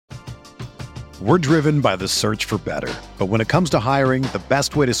We're driven by the search for better. But when it comes to hiring, the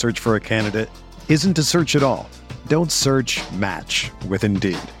best way to search for a candidate isn't to search at all. Don't search, match with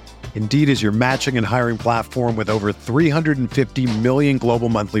Indeed. Indeed is your matching and hiring platform with over 350 million global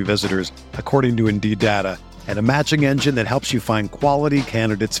monthly visitors, according to Indeed data, and a matching engine that helps you find quality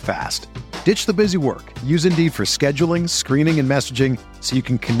candidates fast. Ditch the busy work. Use Indeed for scheduling, screening, and messaging so you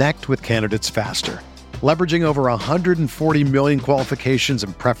can connect with candidates faster. Leveraging over 140 million qualifications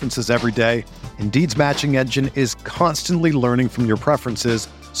and preferences every day, Indeed's matching engine is constantly learning from your preferences,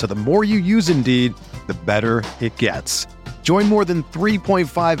 so the more you use Indeed, the better it gets. Join more than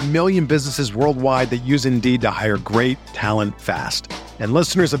 3.5 million businesses worldwide that use Indeed to hire great talent fast. And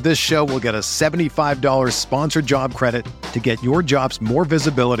listeners of this show will get a $75 sponsored job credit to get your jobs more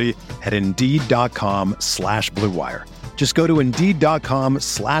visibility at Indeed.com/Blue Wire. Just go to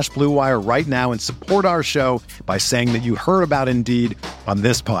Indeed.com/Blue Wire right now and support our show by saying that you heard about Indeed on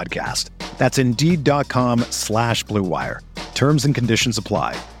this podcast. That's Indeed.com/Blue Wire. Terms and conditions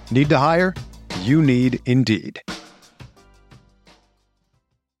apply. Need to hire? You need Indeed.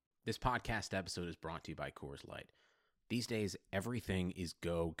 This podcast episode is brought to you by Coors Light. These days, everything is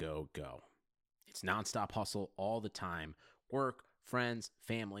go, go, go. It's nonstop hustle all the time. Work, friends,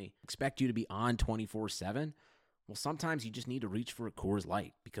 family, expect you to be on 24/7. Well, sometimes you just need to reach for a Coors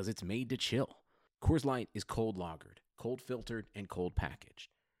Light because it's made to chill. Coors Light is cold lagered, cold filtered, and cold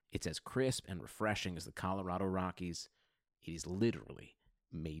packaged. It's as crisp and refreshing as the Colorado Rockies. It is literally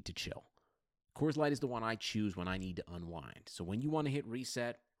made to chill. Coors Light is the one I choose when I need to unwind. So when you want to hit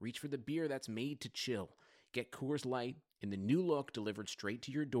reset, reach for the beer that's made to chill. Get Coors Light in the new look delivered straight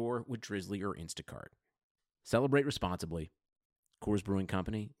to your door with Drizzly or Instacart. Celebrate responsibly. Coors Brewing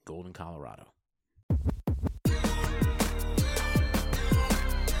Company, Golden, Colorado.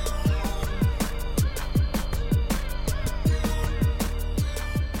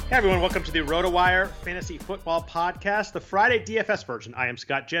 Hey everyone, welcome to the RotoWire Fantasy Football Podcast, the Friday DFS version. I am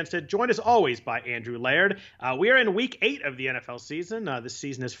Scott Jenstead, joined as always by Andrew Laird. We are in Week 8 of the NFL season. This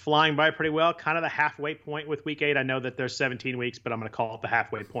season is flying by pretty well, kind of the halfway point with Week 8. I know that there's 17 weeks, but I'm going to call it the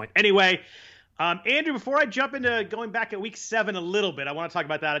halfway point. Anyway, Andrew, before I jump into going back at Week 7 a little bit, I want to talk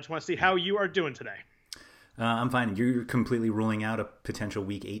about that. I just want to see how you are doing today. I'm fine. You're completely ruling out a potential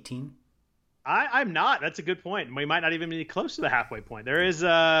Week 18? I'm not. That's a good point. We might not even be close to the halfway point. There is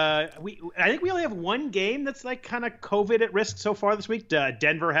I think we only have one game that's like kind of COVID at risk so far this week.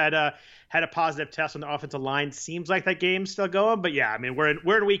 Denver had a positive test on the offensive line. Seems like that game's still going, but yeah, I mean we're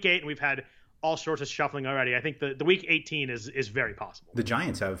in Week 8 and we've had all sorts of shuffling already. I think the Week 18 is very possible. The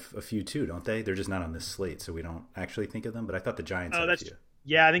Giants have a few too, don't they? They're just not on this slate, so we don't actually think of them. But I thought the Giants had a few.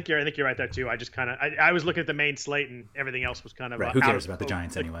 Yeah, I think you're right there too. I just kind of I was looking at the main slate and everything else was kind of right. Who cares about the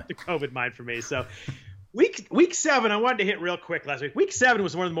Giants anyway? The COVID mind for me. So week 7, I wanted to hit real quick last week. Week 7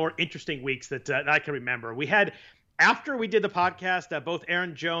 was one of the more interesting weeks that I can remember. We had after we did the podcast, both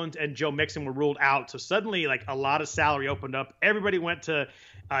Aaron Jones and Joe Mixon were ruled out. So suddenly, like a lot of salary opened up. Everybody went to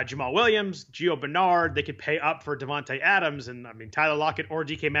Jamal Williams, Gio Bernard. They could pay up for Devontae Adams. And I mean, Tyler Lockett or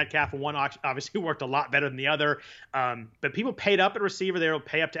DK Metcalf. And one obviously worked a lot better than the other. But people paid up at receiver. They will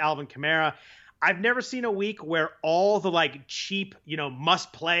pay up to Alvin Kamara. I've never seen a week where all the like cheap,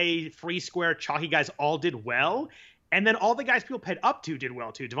 must play, free square, chalky guys all did well. And then all the guys people paid up to did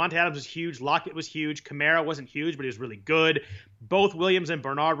well too. Devontae Adams was huge. Lockett was huge. Kamara wasn't huge, but he was really good. Both Williams and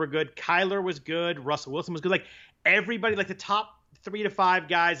Bernard were good. Kyler was good. Russell Wilson was good. Like everybody, like the top 3 to 5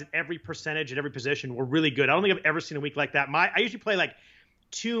 guys at every percentage at every position were really good. I don't think I've ever seen a week like that. I usually play like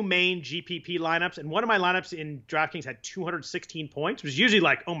 2 main GPP lineups, and one of my lineups in DraftKings had 216 points, which was usually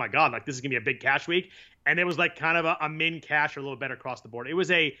like, oh my God, like this is gonna be a big cash week. And it was like kind of a min cash or a little better across the board. It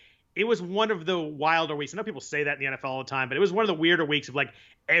was one of the wilder weeks. I know people say that in the NFL all the time, but it was one of the weirder weeks of like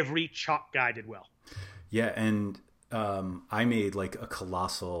every chalk guy did well. Yeah, and I made like a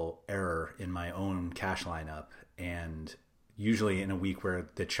colossal error in my own cash lineup. And usually in a week where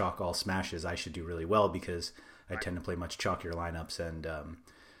the chalk all smashes, I should do really well because I tend to play much chalkier lineups. And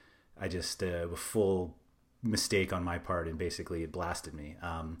I just a full mistake on my part, and basically it blasted me.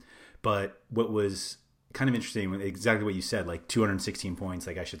 But what was kind of interesting, exactly what you said, like 216 points,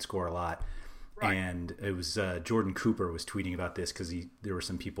 like I should score a lot. Right. And it was Jordan Cooper was tweeting about this because there were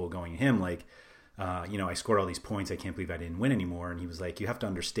some people going to him like, I scored all these points. I can't believe I didn't win anymore. And he was like, you have to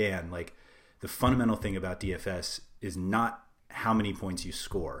understand, like the fundamental thing about DFS is not how many points you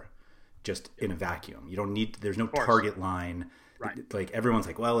score just in a vacuum. You don't need, there's no target line. Right. Like everyone's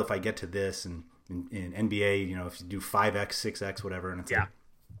like, well, if I get to this, and in NBA, if you do 5X, 6X, whatever. And it's like,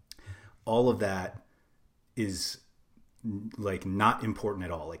 all of that is like not important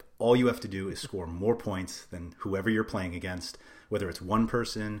at all. Like all you have to do is score more points than whoever you're playing against, whether it's one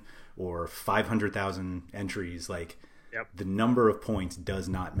person or 500,000 entries, like Yep. the number of points does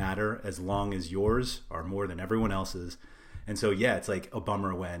not matter as long as yours are more than everyone else's. And so, yeah, it's like a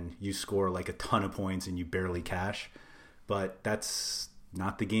bummer when you score like a ton of points and you barely cash, but that's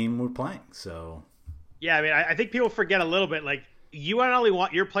not the game we're playing. So, yeah, I mean, I think people forget a little bit, like, you not only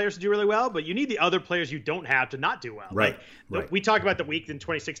want your players to do really well, but you need the other players you don't have to not do well. Right. Like, we talked about the week in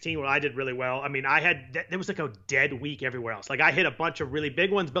 2016 when I did really well. I mean, there was like a dead week everywhere else. Like, I hit a bunch of really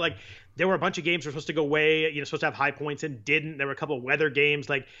big ones, but like there were a bunch of games that were supposed to go way, supposed to have high points and didn't. There were a couple of weather games.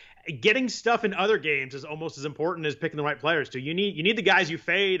 Like, getting stuff in other games is almost as important as picking the right players too. You need the guys you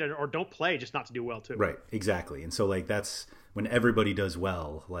fade or don't play just not to do well too. Right. Exactly. And so like that's when everybody does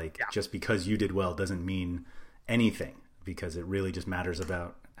well. Like just because you did well doesn't mean anything, because it really just matters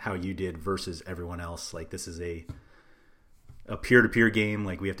about how you did versus everyone else. Like this is a peer-to-peer game.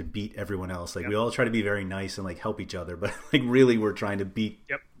 Like we have to beat everyone else. Like we all try to be very nice and like help each other, but like really we're trying to beat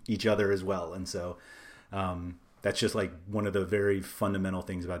each other as well. And so that's just like one of the very fundamental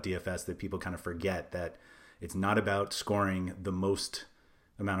things about DFS that people kind of forget, that it's not about scoring the most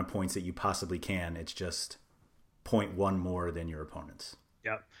amount of points that you possibly can. It's just 0.1 more than your opponents.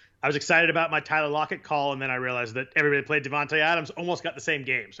 Yep. I was excited about my Tyler Lockett call, and then I realized that everybody that played Devontae Adams almost got the same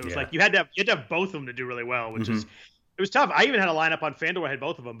game. So it was like you had to have both of them to do really well, which is it was tough. I even had a lineup on FanDuel where I had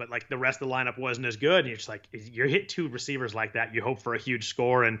both of them, but like the rest of the lineup wasn't as good. And you're just like, you hit two receivers like that, you hope for a huge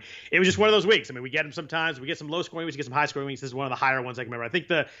score, and it was just one of those weeks. I mean, we get them sometimes. We get some low scoring weeks, we get some high scoring weeks. This is one of the higher ones I can remember. I think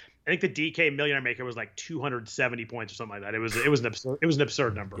the DK Millionaire Maker was like 270 points or something like that. It was an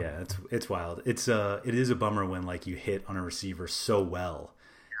absurd number. Yeah, it's wild. It is a bummer when like you hit on a receiver so well,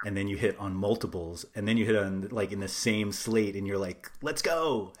 and then you hit on multiples, and then you hit on like in the same slate, and you're like, let's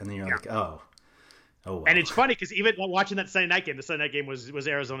go, and then you're like, oh wow. And it's funny because even watching that Sunday night game, the Sunday night game was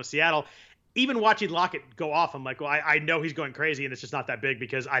Arizona Seattle. Even watching Lockett go off, I'm like, well, I know he's going crazy, and it's just not that big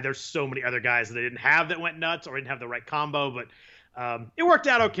because there's so many other guys that they didn't have that went nuts or didn't have the right combo. But it worked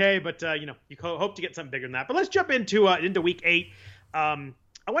out okay. But you hope to get something bigger than that. But let's jump into week 8.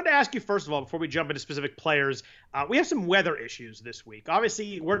 I wanted to ask you, first of all, before we jump into specific players, we have some weather issues this week.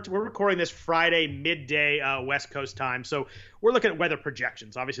 Obviously, we're recording this Friday midday West Coast time, so we're looking at weather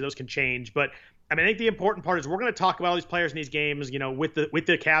projections. Obviously, those can change, but I mean, I think the important part is we're going to talk about all these players in these games, with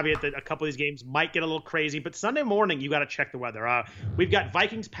the caveat that a couple of these games might get a little crazy. But Sunday morning, you got to check the weather. We've got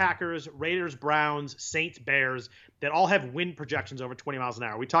Vikings, Packers, Raiders, Browns, Saints, Bears that all have wind projections over 20 miles an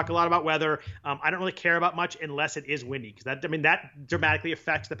hour. We talk a lot about weather. I don't really care about much unless it is windy, because that dramatically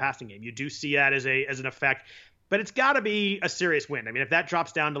affects the passing game. You do see that as an effect. But it's got to be a serious wind. I mean, if that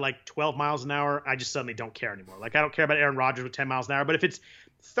drops down to like 12 miles an hour, I just suddenly don't care anymore. Like, I don't care about Aaron Rodgers with 10 miles an hour. But if it's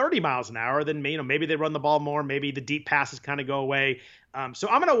 30 miles an hour, then maybe they run the ball more. Maybe the deep passes kind of go away. So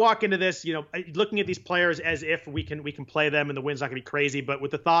I'm going to walk into this, looking at these players as if we can play them and the wind's not going to be crazy. But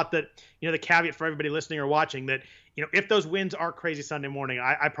with the thought that, the caveat for everybody listening or watching that, if those winds are crazy Sunday morning,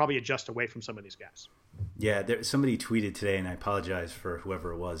 I probably adjust away from some of these guys. Yeah, somebody tweeted today, and I apologize for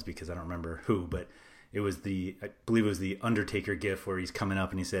whoever it was because I don't remember who, but I believe it was the Undertaker gif where he's coming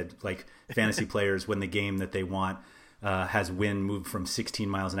up and he said, like, fantasy players win the game that they want has wind moved from 16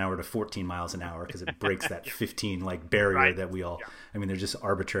 miles an hour to 14 miles an hour because it breaks that 15 like barrier that we all. Yeah. I mean, they're just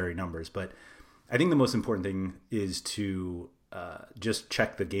arbitrary numbers, but I think the most important thing is to just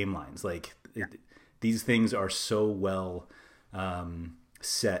check the game lines. Like these things are so well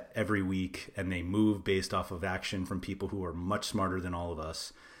set every week, and they move based off of action from people who are much smarter than all of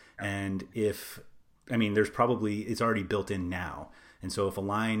us. And it's already built in now. And so if a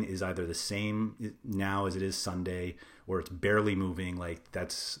line is either the same now as it is Sunday, or it's barely moving, like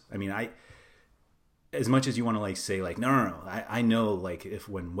as much as you want to like say like, no, I know like if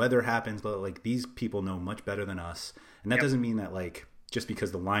when weather happens, but like these people know much better than us. And that doesn't mean that like, just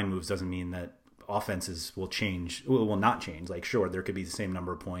because the line moves doesn't mean that offenses will not change. Like, sure, there could be the same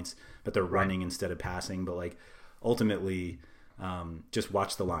number of points, but they're running instead of passing. But like ultimately, just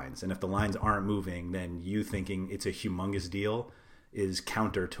watch the lines. And if the lines aren't moving, then you thinking it's a humongous deal is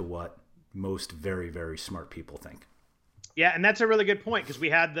counter to what most very, very smart people think. Yeah, and that's a really good point, because we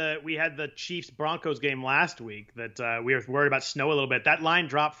had the Chiefs Broncos game last week that we were worried about snow a little bit. That line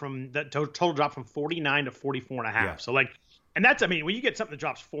dropped total dropped from 49 to 44.5. Yeah. So like, and that's, when you get something that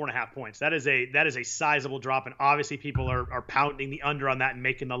drops 4.5 points, that is a sizable drop, and obviously people are pounding the under on that and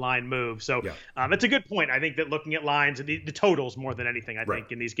making the line move. So it's a good point. I think that looking at lines and the totals more than anything, I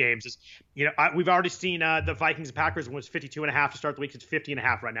think in these games is, we've already seen the Vikings and Packers was 52.5 to start the week. It's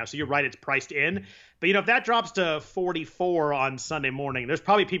 50.5 right now. So you're right, it's priced in. But if that drops to 44 on Sunday morning, there's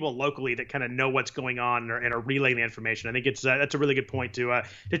probably people locally that kind of know what's going on and are relaying the information. I think that's a really good point to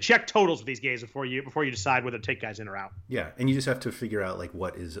check totals with these games before you decide whether to take guys in or out. Yeah. and you just have to figure out like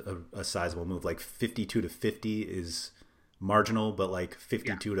what is a sizable move. Like 52 to 50 is marginal, but like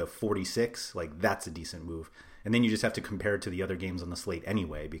 52 to 46, like that's a decent move. And then you just have to compare it to the other games on the slate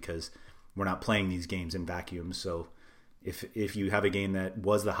anyway, because we're not playing these games in vacuums. So if you have a game that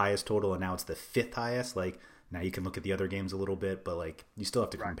was the highest total and now it's the 5th highest, like now you can look at the other games a little bit, but like you still have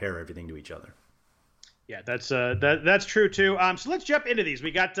to compare everything to each other. Yeah, that's true too. So let's jump into these.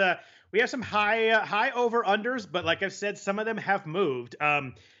 We have some high over unders, but like I've said, some of them have moved.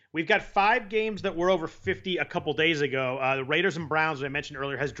 We've got 5 games that were over 50 a couple days ago. The Raiders and Browns, as I mentioned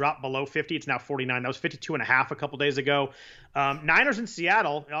earlier, has dropped below 50. It's now 49. That was 52.5 a couple days ago. Niners in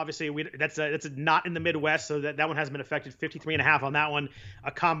Seattle, obviously, that's not in the Midwest, so that one hasn't been affected. 53.5 on that one.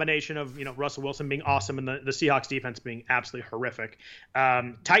 A combination of Russell Wilson being awesome and the Seahawks defense being absolutely horrific.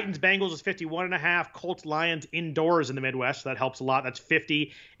 Titans Bengals is 51.5. Colts Lions indoors in the Midwest, so that helps a lot. That's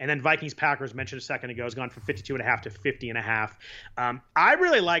 50. And then Vikings Packers, mentioned a second ago, has gone from 52.5 to 50.5. I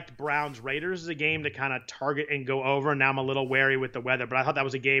really liked Browns Raiders as a game to kind of target and go over. Now I'm a little wary with the weather, but I thought that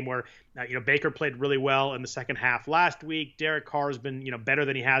was a game where Baker played really well in the second half last week. Derek Carr has been better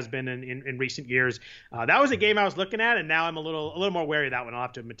than he has been in recent years. That was a game I was looking at, and now I'm a little more wary of that one. I'll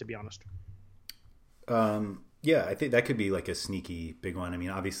have to admit, to be honest. Yeah, I think that could be like a sneaky big one. I mean,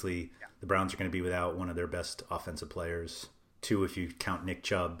 obviously the Browns are going to be without one of their best offensive players, 2 if you count Nick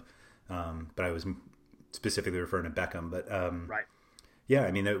Chubb, but I was specifically referring to Beckham. But right. Yeah,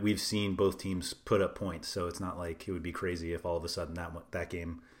 I mean, we've seen both teams put up points, so it's not like it would be crazy if all of a sudden that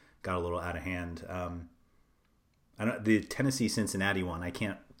game got a little out of hand. The Tennessee-Cincinnati one, I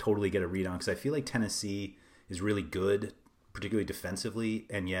can't totally get a read on because I feel like Tennessee is really good, particularly defensively,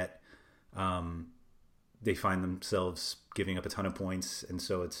 and yet they find themselves giving up a ton of points, and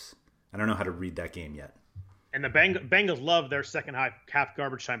so I don't know how to read that game yet. And the Bengals love their second half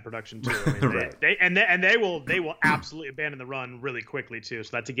garbage time production too. I mean, right. they will absolutely abandon the run really quickly too. So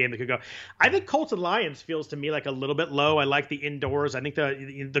that's a game that could go. I think Colts and Lions feels to me like a little bit low. I like the indoors. I think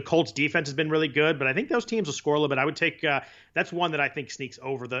the Colts defense has been really good, but I think those teams will score a little bit. I would take that's one that I think sneaks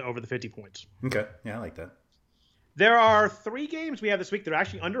over the 50 points. Okay, yeah, I like that. There are 3 games we have this week that are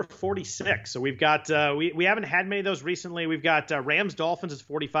actually under 46. So we've got we haven't had many of those recently. We've got Rams Dolphins is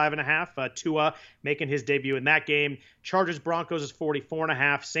 45.5. Tua making his debut in that game. Chargers Broncos is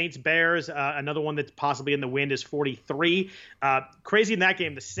 44.5. Saints Bears, another one that's possibly in the wind, is 43. Crazy in that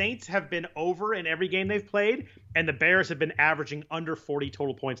game. The Saints have been over in every game they've played, and the Bears have been averaging under 40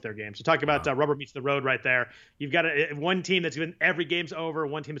 total points their games. So talk about rubber meets the road right there. You've got one team that's been every game's over,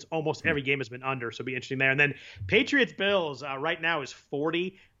 one team that's almost every game has been under. So it'll be interesting there. And then Patriots Bills right now is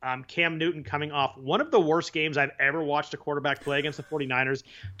 40. Cam Newton coming off one of the worst games I've ever watched a quarterback play against the 49ers,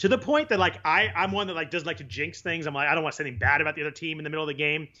 to the point that like I'm one that like doesn't like to jinx things. I'm like, I don't want to say anything bad about the other team in the middle of the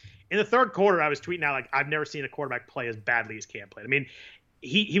game. In the third quarter, I was tweeting out like, I've never seen a quarterback play as badly as Cam played. I mean,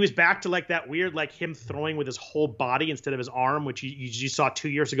 he was back to like that weird, like him throwing with his whole body instead of his arm, which you saw 2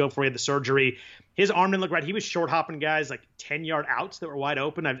 years ago before he had the surgery. His arm didn't look right. He was short hopping guys like 10-yard outs that were wide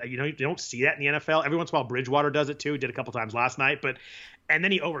open. You don't see that in the NFL. Every once in a while, Bridgewater does it too. Did a couple times last night, and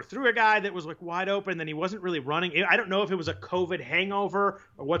then he overthrew a guy that was like wide open. Then he wasn't really running. I don't know if it was a COVID hangover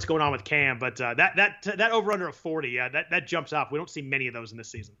or what's going on with Cam, but that over under of 40, that jumps off. We don't see many of those in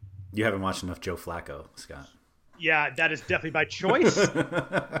this season. You haven't watched enough Joe Flacco, Scott. Yeah, that is definitely by choice.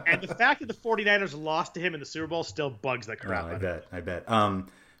 And the fact that the 49ers lost to him in the Super Bowl still bugs the crap out of me. I bet.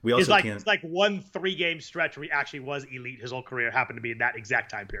 We also it's like one 3-game stretch where he actually was elite. His whole career happened to be in that exact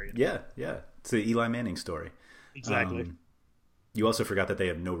time period. Yeah. It's the Eli Manning story. Exactly. You also forgot that they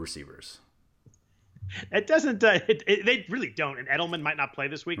have no receivers. It doesn't. They really don't. And Edelman might not play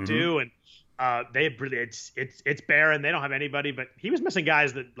this week too. And they really it's barren. They don't have anybody. But he was missing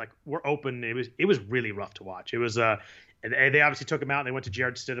guys that like were open. It was really rough to watch. It was. They obviously took him out. And they went to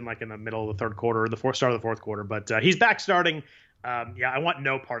Jared Stidham like in the middle of the third quarter, or the start of the fourth quarter. But he's back starting. I want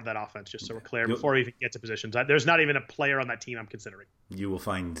no part of that offense, just so we're clear, before we even get to positions. There's not even a player on that team I'm considering. You will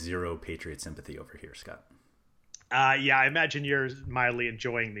find zero Patriot sympathy over here, Scott. I imagine you're mildly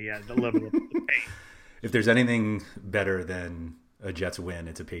enjoying the level of pain. If there's anything better than a Jets win,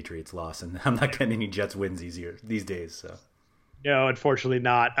 it's a Patriots loss, and I'm not getting any Jets wins these days. So, no, unfortunately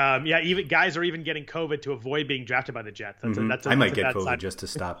not. Even guys are even getting COVID to avoid being drafted by the Jets. I might get COVID just to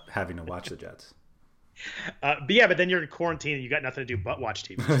stop having to watch the Jets. But then you're in quarantine and you got nothing to do but watch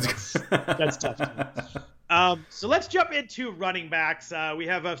TV. So that's tough. So let's jump into running backs. We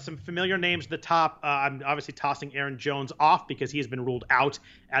have some familiar names at the top. I'm obviously tossing Aaron Jones off because he has been ruled out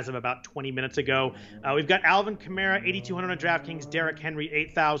as of about 20 minutes ago. We've got Alvin Kamara, 8,200 on DraftKings, Derrick Henry,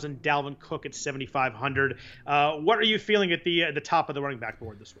 8,000, Dalvin Cook at 7,500. What are you feeling at the top of the running back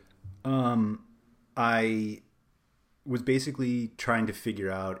board this week? was basically trying to figure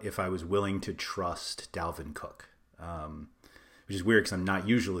out if I was willing to trust Dalvin Cook, which is weird because I'm not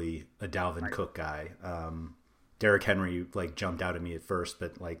usually a Dalvin Cook guy. Derrick Henry like jumped out at me at first,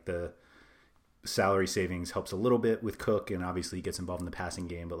 but like the salary savings helps a little bit with Cook, and obviously he gets involved in the passing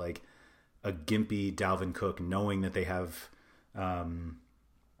game. But like a gimpy Dalvin Cook, knowing that they have, why am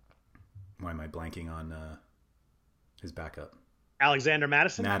I blanking on his backup? Alexander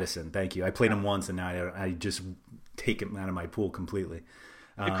Madison. Madison, thank you. I played him once, and now I just take him out of my pool completely.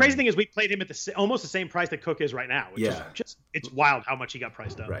 The crazy thing is we played him at almost the same price that Cook is right now. Which is just it's wild how much he got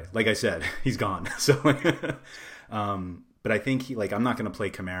priced up. Right, like I said, he's gone. So, but I think I'm not going to play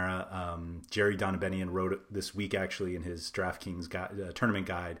Kamara. Jerry Donabenian wrote this week actually in his DraftKings tournament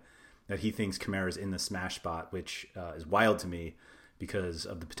guide that he thinks Kamara is in the smash spot, which is wild to me because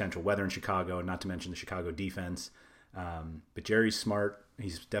of the potential weather in Chicago, and not to mention the Chicago defense. But Jerry's smart.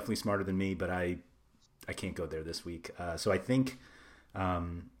 He's definitely smarter than me, but I can't go there this week. So I think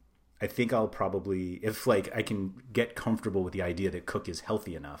I'll probably, if like I can get comfortable with the idea that Cook is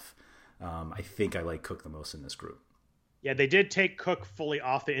healthy enough, I think I like Cook the most in this group. Yeah, they did take Cook fully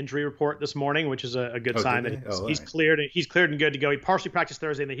off the injury report this morning, which is a good sign that he's right. cleared. He's cleared and good to go. He partially practiced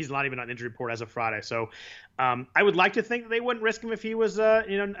Thursday, and he's not even on injury report as of Friday. So I would like to think that they wouldn't risk him if he was a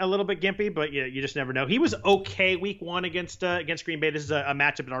little bit gimpy, but you just never know. He was okay week 1 against Green Bay. This is a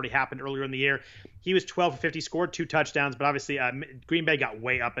matchup that already happened earlier in the year. He was 12 for 50, scored 2 touchdowns, but obviously Green Bay got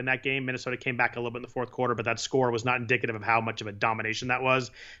way up in that game. Minnesota came back a little bit in the fourth quarter, but that score was not indicative of how much of a domination that was.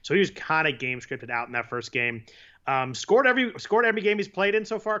 So he was kind of game scripted out in that first game. Scored every game he's played in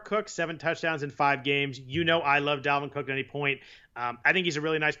so far. Cook 7 touchdowns in 5 games. I love Dalvin Cook at any point. I think he's a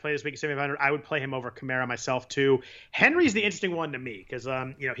really nice play this week at 7,500. I would play him over Kamara myself too. Henry's the interesting one to me because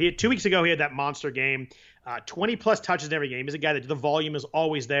he had 2 weeks ago he had that monster game, 20 plus touches in every game. He's a guy that the volume is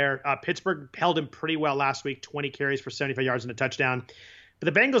always there. Pittsburgh held him pretty well last week, 20 carries for 75 yards and a touchdown.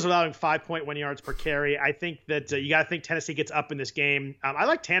 But the Bengals are allowing 5.1 yards per carry. I think that you got to think Tennessee gets up in this game. I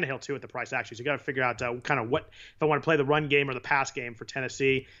like Tannehill, too, at the price, actually. So you got to figure out kind of what, if I want to play the run game or the pass game for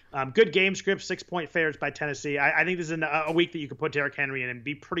Tennessee. Good game script, 6-point favorites by Tennessee. I think this is a week that you could put Derrick Henry in and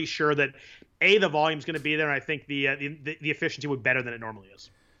be pretty sure that, A, the volume's going to be there, and I think the efficiency would be better than it normally is.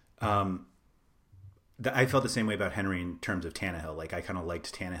 I felt the same way about Henry in terms of Tannehill. Like, I kind of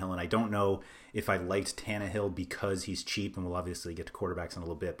liked Tannehill, and I don't know if I liked Tannehill because he's cheap, and we'll obviously get to quarterbacks in a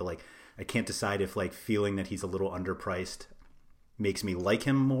little bit, but, like, I can't decide if, like, feeling that he's a little underpriced makes me like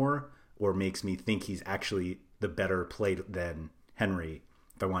him more or makes me think he's actually the better play than Henry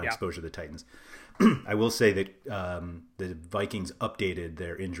if I want exposure to the Titans. I will say that the Vikings updated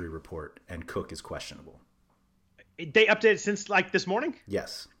their injury report, and Cook is questionable. They updated since, like, this morning?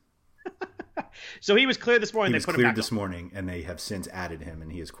 Yes. So he was cleared this morning. He was cleared this morning, and they have since added him,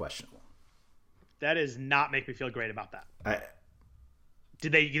 and he is questionable. That does not make me feel great about that. You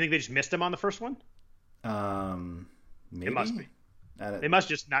think they just missed him on the first one? Maybe. It must be. They must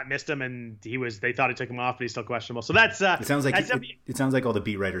just not missed him, and they thought he took him off, but he's still questionable. So that's it sounds like all the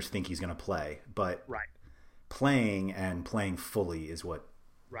beat writers think he's going to play, but right. Playing fully is what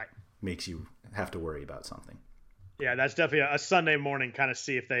makes you have to worry about something. Yeah, that's definitely a Sunday morning kind of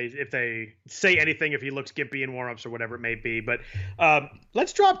see if they say anything, if he looks gimpy in warmups or whatever it may be. But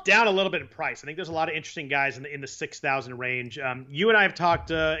let's drop down a little bit in price. I think there's a lot of interesting guys in the 6,000 range. You and I have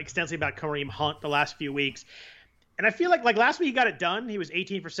talked extensively about Kareem Hunt the last few weeks. And I feel like last week he got it done. He was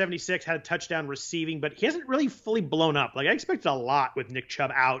 18 for 76, had a touchdown receiving, but he hasn't really fully blown up. Like I expected a lot with Nick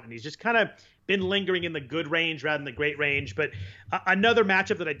Chubb out, and he's just kind of been lingering in the good range rather than the great range. But another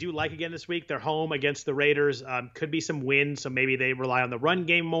matchup that I do like again this week, they're home against the Raiders. Could be some wins, so maybe they rely on the run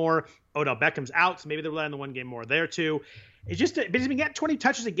game more. Odell Beckham's out, so maybe they rely on the one game more there too. It's just, but he's been getting 20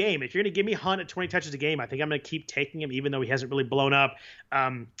 touches a game. If you're going to give me Hunt at 20 touches a game, I think I'm going to keep taking him, even though he hasn't really blown up.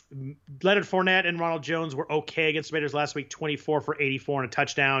 Leonard Fournette and Ronald Jones were okay against the Raiders last week, 24 for 84 and a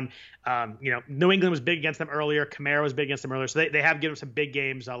touchdown. New England was big against them earlier. Kamara was big against them earlier. So they have given some big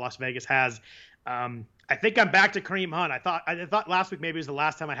games. Las Vegas has. I think I'm back to Kareem Hunt. I thought last week maybe was the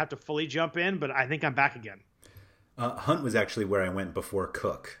last time I'd have to fully jump in, but I think I'm back again. Hunt was actually where I went before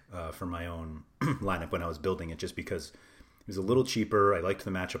Cook for my own lineup when I was building it, just because he was a little cheaper. I liked the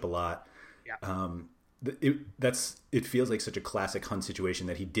matchup a lot. Yeah. It feels like such a classic Hunt situation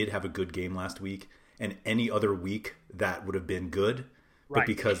that he did have a good game last week, and any other week that would have been good. But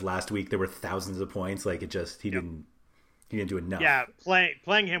because last week there were thousands of points, like he didn't do enough. Yeah,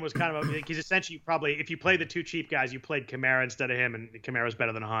 playing him was kind of because essentially probably if you played the two cheap guys, you played Kamara instead of him, and Kamara's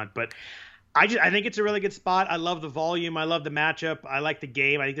better than Hunt. But I think it's a really good spot. I love the volume. I love the matchup. I like the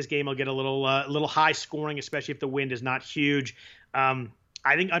game. I think this game will get a little high scoring, especially if the wind is not huge.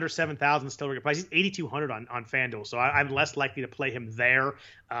 I think under 7,000 is still a good price. He's 8,200 on FanDuel, so I'm less likely to play him there.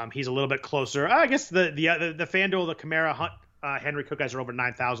 He's a little bit closer. I guess the FanDuel, the Kamara, Hunt, Henry Cook guys are over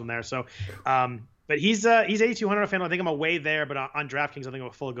 9,000 there. So, but he's 8,200 on FanDuel. I think I'm away there, but on DraftKings, I think I'm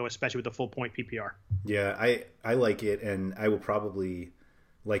a full go, especially with the full point PPR. Yeah, I like it, and I will probably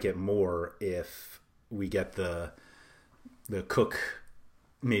like it more if we get the Cook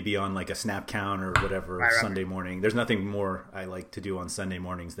maybe on like a snap count or whatever right. Sunday morning. There's nothing more I like to do on Sunday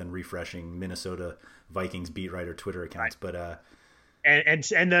mornings than refreshing Minnesota Vikings beat writer Twitter accounts. Right. But and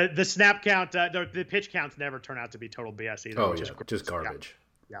the snap count, the pitch counts never turn out to be total BS either. Oh, just garbage.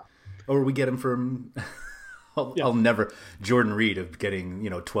 Yeah. Or we get him from I'll never Jordan Reed of getting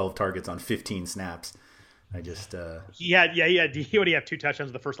 12 targets on 15 snaps. I just he only had 2 touchdowns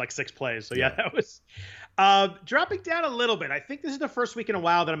in the first like 6 plays. So that was dropping down a little bit. I think this is the first week in a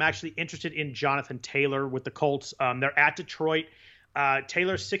while that I'm actually interested in Jonathan Taylor with the Colts. They're at Detroit.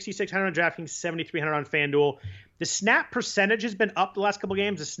 Taylor 6,600 on DraftKings, 7,300 on FanDuel. The snap percentage has been up the last couple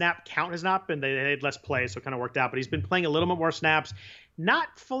games. The snap count has not been. They had less plays, so it kind of worked out. But he's been playing a little bit more snaps.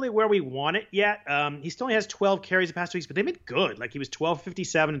 Not fully where we want it yet. He still only has 12 carries the past 2 weeks, but they've been good. Like he was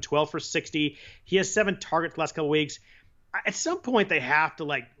 12-57 and 12 for 60. He has 7 targets the last couple weeks. At some point, they have to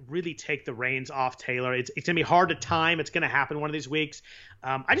like really take the reins off Taylor. It's going to be hard to time. It's going to happen one of these weeks.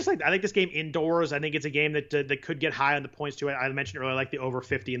 I like this game indoors. I think it's a game that could get high on the points to it. I mentioned earlier, I like the over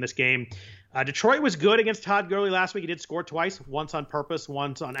 50 in this game. Detroit was good against Todd Gurley last week. He did score twice, once on purpose,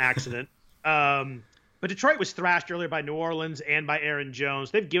 once on accident. But Detroit was thrashed earlier by New Orleans and by Aaron Jones.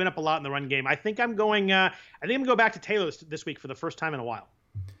 They've given up a lot in the run game. I think I'm going to go back to Taylor this week for the first time in a while.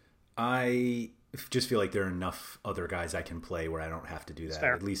 I just feel like there are enough other guys I can play where I don't have to do that.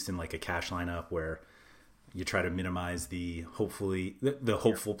 At least in like a cash lineup where you try to minimize the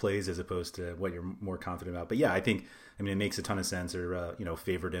hopeful plays as opposed to what you're more confident about. But yeah, I mean it makes a ton of sense. Or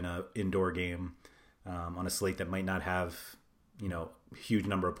favored in a indoor game on a slate that might not have huge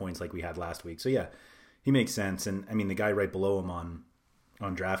number of points like we had last week. So yeah. He makes sense, and I mean the guy right below him on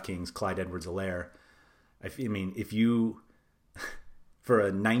DraftKings, Clyde Edwards-Helaire. I mean, if you for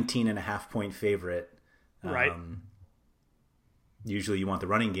a 19.5 point favorite, right? Usually you want the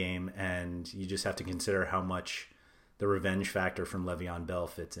running game, and you just have to consider how much the revenge factor from Le'Veon Bell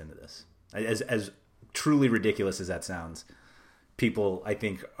fits into this. As truly ridiculous as that sounds, people I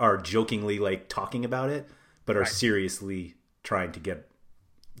think are jokingly like talking about it, but are seriously trying to get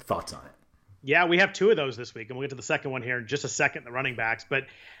thoughts on it. Yeah, we have 2 of those this week, and we'll get to the second one here in just a second, the running backs. But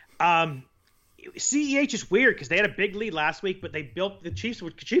CEH is weird because they had a big lead last week, but they built the Chiefs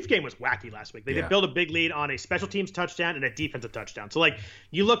game was wacky last week. They did build a big lead on a special teams touchdown and a defensive touchdown. So like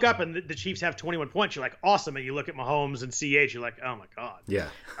you look up and the Chiefs have 21 points, you're like awesome, and you look at Mahomes and CEH, you're like oh my god. Yeah.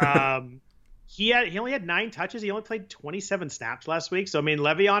 He only had 9 touches. He only played 27 snaps last week. So, I mean,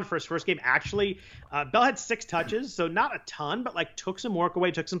 Le'Veon for his first game actually, Bell had 6 touches, so not a ton, but like took some work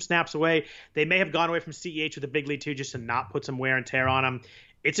away, took some snaps away. They may have gone away from CEH with a big lead too, just to not put some wear and tear on him.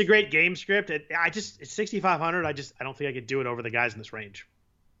 It's a great game script. It's 6,500. I don't think I could do it over the guys in this range.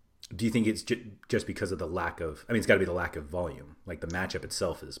 Do you think it's just because of the lack of, it's got to be the lack of volume. Like the matchup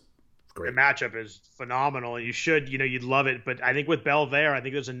itself is great. The matchup is phenomenal. You should, you'd love it. But I think with Bell there, I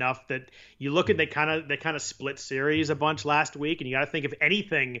think there's enough that you look at they kind of split series a bunch last week, and you got to think if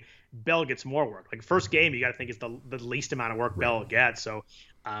anything, Bell gets more work. Like first game, you got to think it's the least amount of work Bell will get. So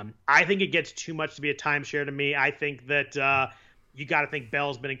I think it gets too much to be a timeshare to me. I think that you got to think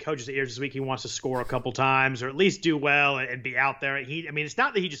Bell's been in coaches' ears this week. He wants to score a couple times or at least do well and be out there. It's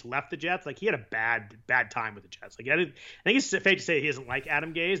not that he just left the Jets. Like he had a bad time with the Jets. Like I think it's safe to say he doesn't like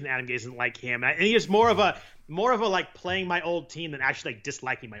Adam Gase and Adam Gase doesn't like him. And he is more of a like playing my old team than actually like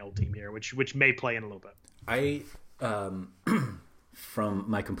disliking my old team here, which may play in a little bit. I from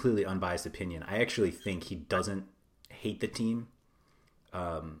my completely unbiased opinion, I actually think he doesn't hate the team.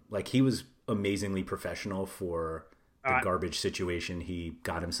 Like he was amazingly professional for the garbage situation he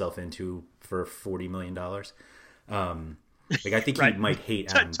got himself into for $40 million. Like I think he might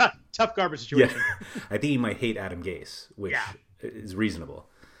hate Adam. Tough garbage situation. Yeah. I think he might hate Adam Gase, which is reasonable.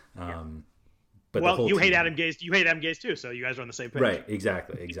 But you hate Adam Gase. You hate Adam Gase too, so you guys are on the same page. Right?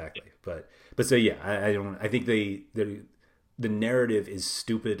 Exactly. But so yeah, I don't. I think the narrative is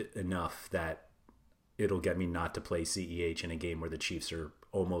stupid enough that it'll get me not to play CEH in a game where the Chiefs are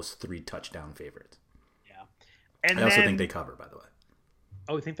almost 3 touchdown favorites. And I also think they cover, by the way.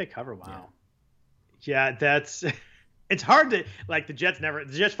 Oh, you think they cover? Wow. Yeah, that's it's hard to like the Jets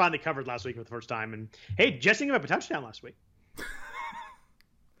finally covered last week for the first time. And hey, Jets didn't give up a touchdown last week.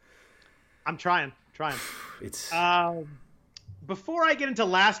 I'm trying. It's before I get into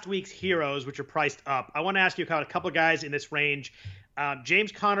last week's heroes, which are priced up, I want to ask you about a couple of guys in this range.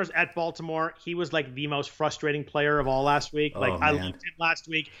 James Conner's at Baltimore. He was like the most frustrating player of all last week. Like I loved him last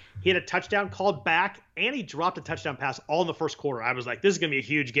week. He had a touchdown called back, and he dropped a touchdown pass all in the first quarter. I was like, this is going to be a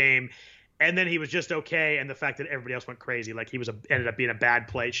huge game. And then he was just okay, and the fact that everybody else went crazy, like ended up being a bad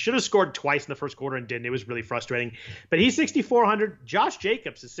play. Should have scored twice in the first quarter and didn't. It was really frustrating. But he's 6,400. Josh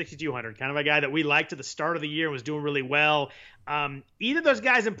Jacobs is 6,200, kind of a guy that we liked at the start of the year and was doing really well. Either of those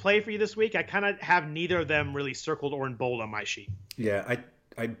guys in play for you this week, I kind of have neither of them really circled or in bold on my sheet. Yeah,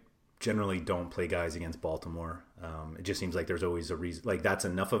 I generally don't play guys against Baltimore. It just seems like there's always a reason. Like that's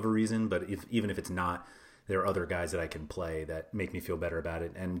enough of a reason, but even if it's not, there are other guys that I can play that make me feel better about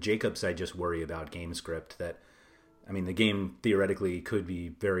it. And Jacobs, I just worry about game script. That, I mean, the game theoretically could be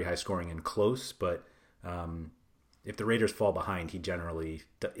very high scoring and close, but if the Raiders fall behind, he generally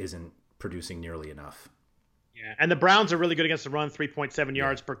isn't producing nearly enough. Yeah, and the Browns are really good against the run, 3.7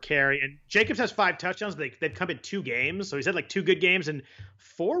 yards per carry. And Jacobs has 5 touchdowns, but they've come in 2 games. So he's had like 2 good games and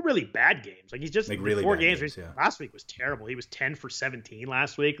 4 really bad games. Like he's just like really 4 games. Yeah. Last week was terrible. He was 10 for 17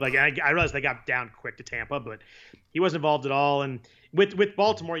 last week. Like I realized they got down quick to Tampa, but he wasn't involved at all. And with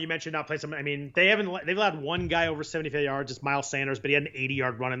Baltimore, you mentioned not playing some. I mean, they've allowed one guy over 75 yards. It's Miles Sanders, but he had an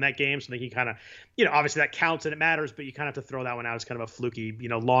 80-yard run in that game. So I think he kind of, obviously that counts and it matters, but you kind of have to throw that one out as kind of a fluky,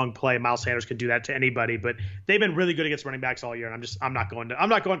 long play. Miles Sanders could do that to anybody, but they've been really good against running backs all year. And I'm not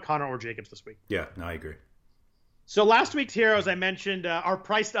going Connor or Jacobs this week. Yeah, no, I agree. So last week's heroes, I mentioned, are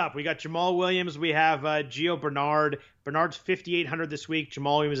priced up. We got Jamal Williams. We have Gio Bernard. Bernard's 5,800 this week.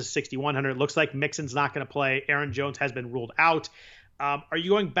 Jamal Williams is 6,100. It looks like Mixon's not going to play. Aaron Jones has been ruled out. Are you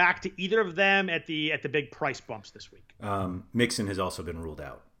going back to either of them at the big price bumps this week? Mixon has also been ruled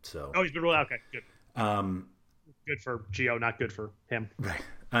out. So he's been ruled out. Okay, good. Good for Gio, not good for him. Right.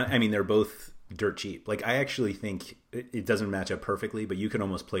 I mean, they're both dirt cheap. Like I actually think it doesn't match up perfectly, but you can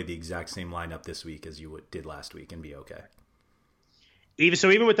almost play the exact same lineup this week as you did last week and be okay.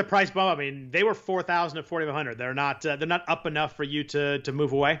 Even with the price bump, I mean, they were 4,000 to 4,500. They're not up enough for you to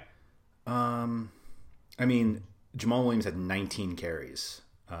move away. I mean, Jamal Williams had 19 carries.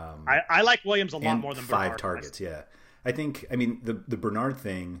 I like Williams a lot more than Bernard. 5 targets. Yeah, I think. I mean, the Bernard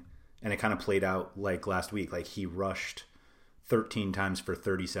thing, and it kind of played out like last week. Like he rushed 13 times for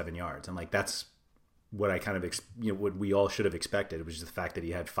 37 yards. And like that's what I kind of what we all should have expected. It was just the fact that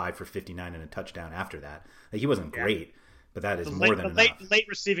he had 5 for 59 and a touchdown after that. Like he wasn't great, but that is more than enough. Late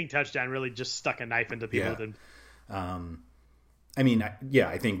receiving touchdown really just stuck a knife into people. Yeah. I mean,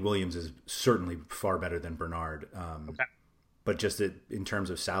 I think Williams is certainly far better than Bernard. Okay. But just in terms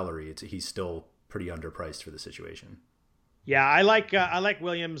of salary, he's still pretty underpriced for the situation. Yeah, I like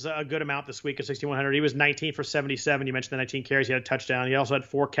Williams a good amount this week at 6,100. He was 19 for 77. You mentioned the 19 carries. He had a touchdown. He also had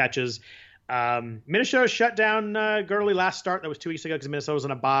 4 catches. Minnesota shut down Gurley last start. That was 2 weeks ago because Minnesota was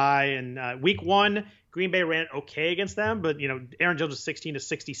on a bye. And week 1, Green Bay ran okay against them. But, Aaron Jones was 16 to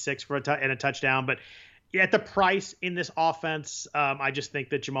 66 for and a touchdown. But at the price in this offense, I just think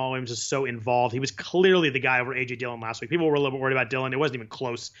that Jamal Williams is so involved. He was clearly the guy over A.J. Dillon last week. People were a little bit worried about Dillon. It wasn't even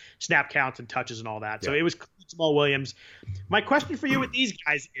close. Snap counts and touches and all that. So it was Jamal Williams. My question for you with these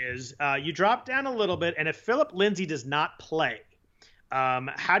guys is you drop down a little bit, and if Phillip Lindsay does not play,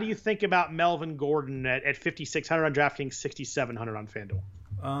 how do you think about Melvin Gordon at 5,600 on DraftKings, 6,700 on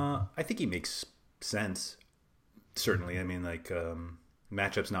FanDuel? I think he makes sense. Certainly. I mean, like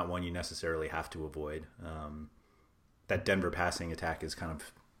matchup's not one you necessarily have to avoid. That Denver passing attack is kind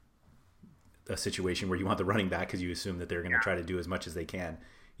of a situation where you want the running back because you assume that they're going to try to do as much as they can.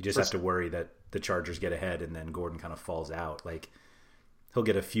 You just have to worry that the Chargers get ahead and then Gordon kind of falls out. Like he'll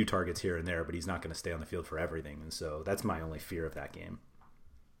get a few targets here and there, but he's not going to stay on the field for everything. And so that's my only fear of that game.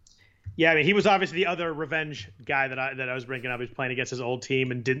 Yeah, I mean, he was obviously the other revenge guy that I was bringing up. He was playing against his old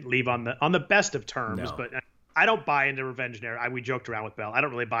team and didn't leave on the best of terms. No. But I don't buy into revenge narrative. We joked around with Bell. I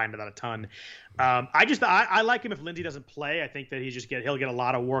don't really buy into that a ton. I like him if Lindsey doesn't play. I think that he'll get a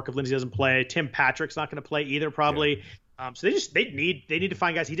lot of work if Lindsey doesn't play. Tim Patrick's not going to play either, probably. Yeah. So they need to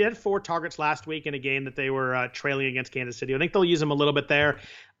find guys. He did have 4 targets last week in a game that they were trailing against Kansas City. I think they'll use him a little bit there.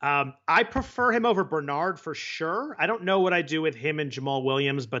 I prefer him over Bernard for sure. I don't know what I do with him and Jamal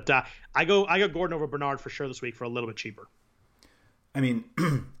Williams, but I go Gordon over Bernard for sure this week for a little bit cheaper. I mean,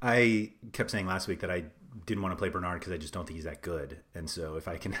 I kept saying last week that I didn't want to play Bernard because I just don't think he's that good. And so if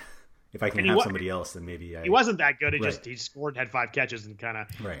I can have somebody else, then maybe he wasn't that good. He scored, had 5 catches, and kind of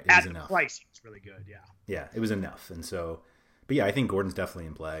at the price he was really good. Yeah, it was enough. And so, but yeah, I think Gordon's definitely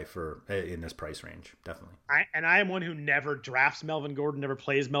in play in this price range, definitely. I am one who never drafts Melvin Gordon, never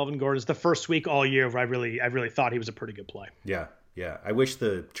plays Melvin Gordon. It's the first week all year where I really thought he was a pretty good play. Yeah. I wish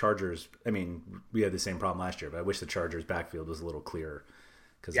the Chargers. I mean, we had the same problem last year, but I wish the Chargers' backfield was a little clearer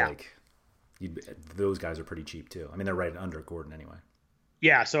because those guys are pretty cheap too. I mean, they're right under Gordon anyway.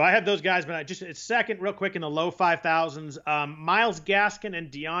 Yeah, so I have those guys, but it's second real quick in the low 5,000s. Myles Gaskin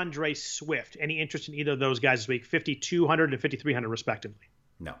and DeAndre Swift. Any interest in either of those guys this week? 5,200 and 5,300 respectively.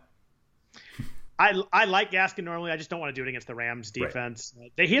 No. I like Gaskin normally. I just don't want to do it against the Rams defense.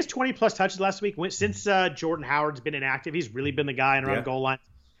 Right. He has 20-plus touches last week. Since Jordan Howard's been inactive, he's really been the guy in around goal line.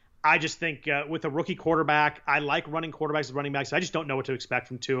 I just think with a rookie quarterback, I like running quarterbacks as running backs. I just don't know what to expect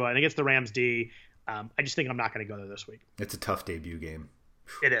from Tua. And against the Rams D, I just think I'm not going to go there this week. It's a tough debut game.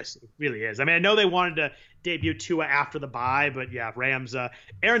 It is. It really is. I mean, I know they wanted to debut Tua after the bye, but yeah, Rams,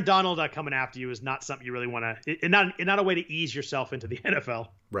 Aaron Donald coming after you is not something you really want to, not a way to ease yourself into the NFL.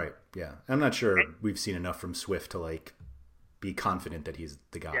 Right. Yeah. I'm not sure we've seen enough from Swift to like be confident that he's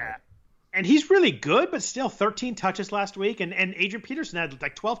the guy. Yeah. And he's really good, but still 13 touches last week. And Adrian Peterson had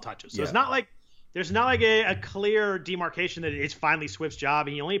like 12 touches. So it's not like, there's not like a clear demarcation that it's finally Swift's job.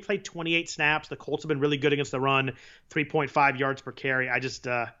 He only played 28 snaps. The Colts have been really good against the run, 3.5 yards per carry. I just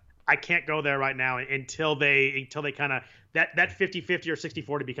I can't go there right now until they kind of that 50-50 or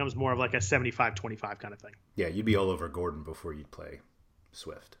 60-40 becomes more of like a 75-25 kind of thing. Yeah, you'd be all over Gordon before you'd play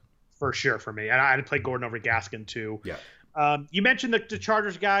Swift. For sure for me. And I'd play Gordon over Gaskin too. Yeah. You mentioned the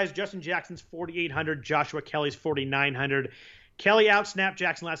Chargers guys. Justin Jackson's 4,800. Joshua Kelly's 4,900. Kelly outsnapped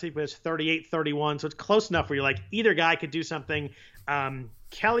Jackson last week, but it's 38-31, so it's close enough where you're like, either guy could do something.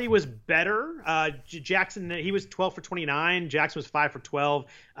 Kelly was better. Jackson, he was 12 for 29. Jackson was 5 for 12.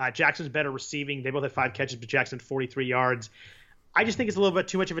 Jackson's better receiving. They both had 5 catches, but Jackson 43 yards. I just think it's a little bit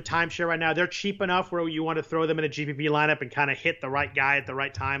too much of a timeshare right now. They're cheap enough where you want to throw them in a GPP lineup and kind of hit the right guy at the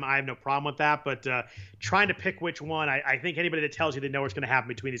right time. I have no problem with that, but trying to pick which one, I think anybody that tells you they know what's going to happen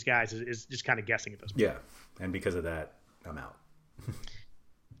between these guys is just kind of guessing at this point. Yeah, and because of that, I'm out.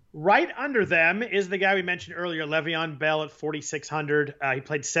 Right under them is the guy we mentioned earlier, Le'Veon Bell at 4,600. He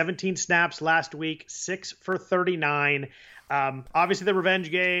played 17 snaps last week, 6 for 39. Obviously, the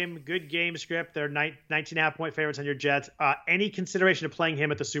revenge game, good game script. They're 19.5 point favorites on your Jets. Any consideration of playing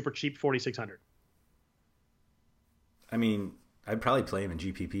him at the super cheap 4,600? I mean, I'd probably play him in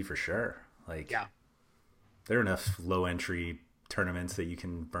GPP for sure. There are enough low entry tournaments that you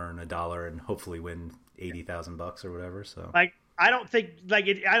can burn $1 and hopefully win $80,000 or whatever. So I don't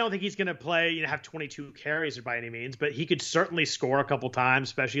think he's going to play, have 22 carries by any means, but he could certainly score a couple times,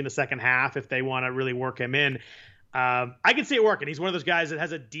 especially in the second half if they want to really work him in. I can see it working. He's one of those guys that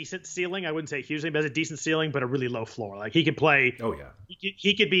has a decent ceiling. I wouldn't say hugely, but has a decent ceiling, but a really low floor. Like he could play. Oh yeah.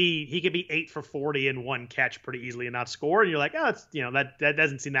 He could be 8 for 40 and 1 catch pretty easily and not score. And you're like, it's that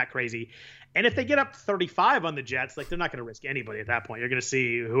doesn't seem that crazy. And if they get up 35 on the Jets, they're not going to risk anybody at that point. You're going to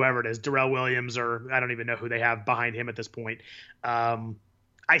see whoever it is, Darrell Williams, or I don't even know who they have behind him at this point.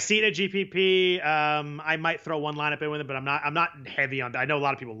 I see it at GPP. I might throw one lineup in with it, but I'm not heavy on that. I know a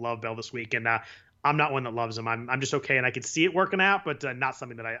lot of people love Bell this week, and I'm not one that loves him. I'm just okay, and I can see it working out, but not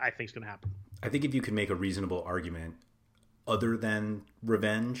something that I think is going to happen. I think if you can make a reasonable argument other than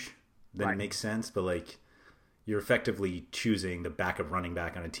revenge, then it makes sense. But you're effectively choosing the backup running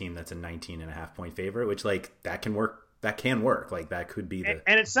back on a team that's a 19.5 point favorite, which that can work. That can work. That could be the.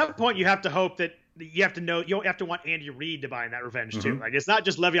 And at some point, you have to hope that you have to know. You have to want Andy Reid to buy in that revenge too. It's not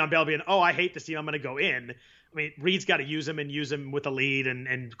just Le'Veon Bell being, I hate this team, I'm going to go in. I mean, Reid's got to use him with a lead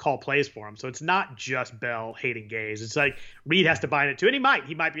and call plays for him. So it's not just Bell hating Gaze. It's like Reid has to buy in it too, and he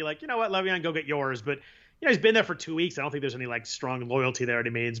might be like, you know what, Le'Veon, go get yours, but. He's been there for 2 weeks. I don't think there's any strong loyalty there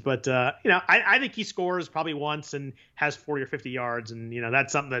any means, but I think he scores probably once and has 40 or 50 yards, and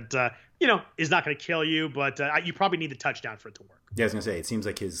that's something that is not going to kill you, but you probably need the touchdown for it to work. Yeah, I was going to say it seems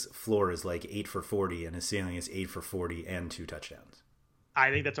like his floor is 8 for 40 and his ceiling is 8 for 40 and 2 touchdowns. I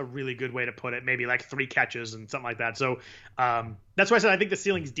think that's a really good way to put it. Maybe 3 catches and something like that. So that's why I said I think the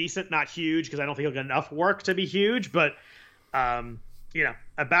ceiling's decent, not huge, because I don't think he'll get enough work to be huge, but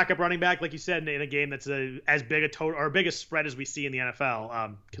a backup running back, like you said, in a game that's as big a total or biggest spread as we see in the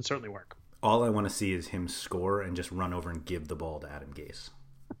NFL, can certainly work. All I want to see is him score and just run over and give the ball to Adam Gase.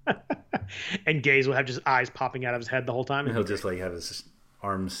 And Gase will have just eyes popping out of his head the whole time. And he'll just have his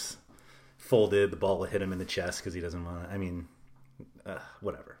arms folded. The ball will hit him in the chest because he doesn't want to. I mean,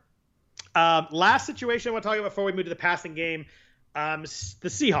 whatever. Last situation I want to talk about before we move to the passing game, the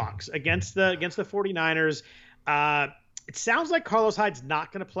Seahawks against the 49ers. It sounds like Carlos Hyde's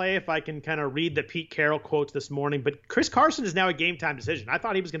not going to play if I can kind of read the Pete Carroll quotes this morning, but Chris Carson is now a game-time decision. I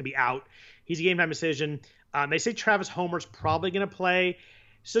thought he was going to be out. He's a game-time decision. They say Travis Homer's probably going to play.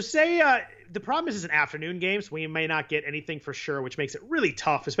 So say the problem is it's an afternoon game, so we may not get anything for sure, which makes it really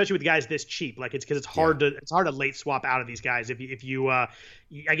tough, especially with guys this cheap. Like it's because it's hard to late swap out of these guys. If you I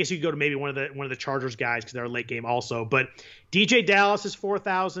guess you could go to maybe one of the Chargers guys because they're a late game also. But DJ Dallas is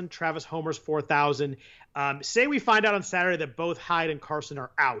 4,000, Travis Homer's 4,000. Say we find out on Saturday that both Hyde and Carson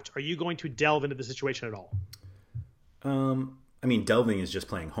are out. Are you going to delve into the situation at all? I mean, delving is just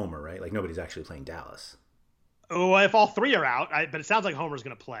playing Homer, right? Like nobody's actually playing Dallas. Oh, if all three are out, but it sounds like Homer's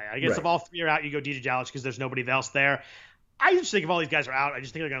going to play. I guess Right. If all three are out, you go DJ Dallas because there's nobody else there. I just think if all these guys are out, I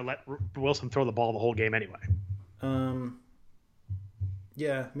just think they're going to let Wilson throw the ball the whole game anyway.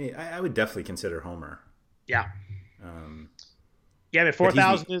 Yeah, I would definitely consider Homer. Yeah. Yeah, but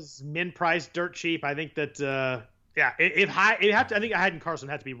 4,000 is min price, dirt cheap. I think that I think Hyde and Carson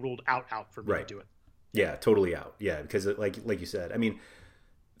have to be ruled out for me to do it. Yeah, totally out. Yeah, because like you said, I mean,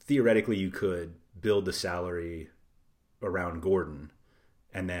 theoretically you could build the salary around Gordon,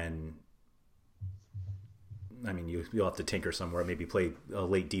 and then, I mean, you'll have to tinker somewhere, maybe play a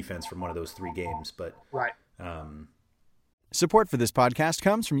late defense from one of those three games, but right. Support for this podcast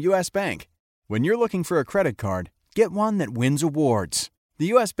comes from U.S. Bank. When you're looking for a credit card, get one that wins awards. The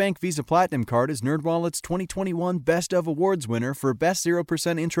U.S. Bank Visa Platinum Card is NerdWallet's 2021 Best of Awards winner for Best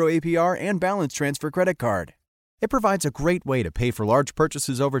 0% Intro APR and Balance Transfer Credit Card. It provides a great way to pay for large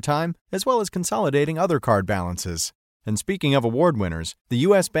purchases over time, as well as consolidating other card balances. And speaking of award winners, the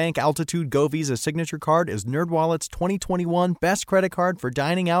U.S. Bank Altitude Go Visa Signature Card is NerdWallet's 2021 Best Credit Card for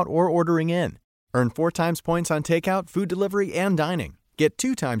dining out or ordering in. Earn 4 times points on takeout, food delivery, and dining. Get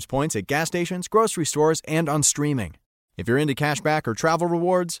 2 times points at gas stations, grocery stores, and on streaming. If you're into cashback or travel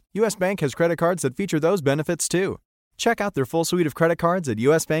rewards, U.S. Bank has credit cards that feature those benefits too. Check out their full suite of credit cards at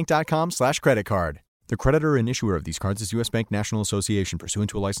usbank.com/creditcard. The creditor and issuer of these cards is U.S. Bank National Association, pursuant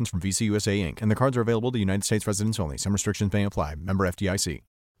to a license from Visa USA Inc., and the cards are available to United States residents only. Some restrictions may apply. Member FDIC.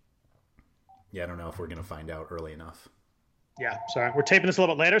 yeah, I don't know if we're going to find out early enough. Yeah, sorry. We're taping this a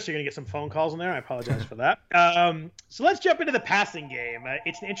little bit later, so you're going to get some phone calls in there. I apologize for that. So let's jump into the passing game.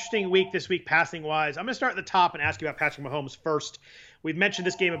 It's an interesting week this week passing-wise. I'm going to start at the top and ask you about Patrick Mahomes first. We've mentioned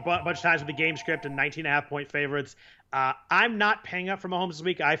this game a bunch of times with the game script and 19.5-point favorites. I'm not paying up for Mahomes this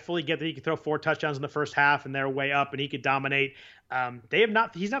week. I fully get that he could throw 4 touchdowns in the first half, and they're way up, and he could dominate.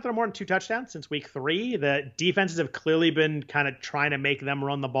 He's not thrown more than 2 touchdowns since week 3. The defenses have clearly been kind of trying to make them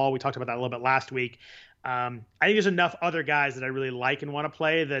run the ball. We talked about that a little bit last week. I think there's enough other guys that I really like and want to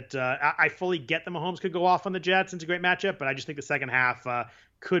play that I fully get that Mahomes could go off on the Jets. It's a great matchup, but I just think the second half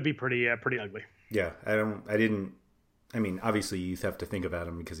could be pretty ugly. Yeah, I mean, obviously you have to think about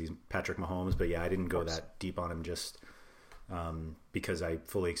him because he's Patrick Mahomes, but yeah, I didn't go that deep on him just because I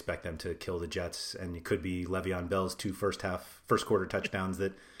fully expect them to kill the Jets, and it could be Le'Veon Bell's 2 first quarter touchdowns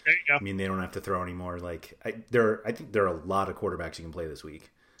that, I mean, they don't have to throw anymore. Like I think there are a lot of quarterbacks you can play this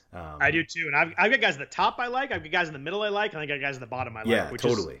week. I do too, and I've got guys at the top I like, I've got guys in the middle I like, and I got guys at the bottom I like, which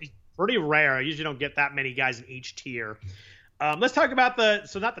is pretty rare. I usually don't get that many guys in each tier. Let's talk about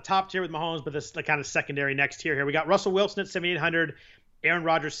not the top tier with Mahomes, but the kind of secondary next tier here. We got Russell Wilson at 7,800, Aaron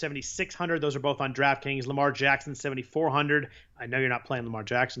Rodgers 7,600. Those are both on DraftKings. Lamar Jackson 7,400. I know you're not playing Lamar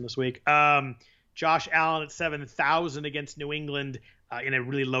Jackson this week. Josh Allen at 7,000 against New England in a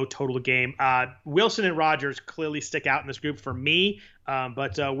really low total game. Wilson and Rodgers clearly stick out in this group for me,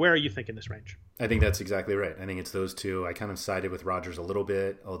 but where are you thinking this range? I think that's exactly right. I think it's those two. I kind of sided with Rodgers a little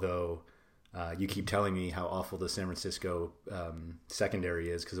bit, although you keep telling me how awful the San Francisco secondary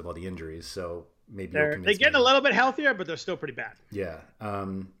is because of all the injuries. So maybe they're getting a little bit healthier, but they're still pretty bad. Yeah.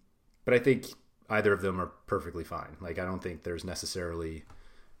 But I think either of them are perfectly fine. Like, I don't think there's necessarily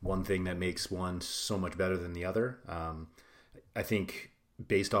one thing that makes one so much better than the other. I think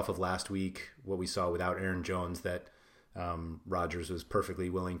based off of last week, what we saw without Aaron Jones, that Rodgers was perfectly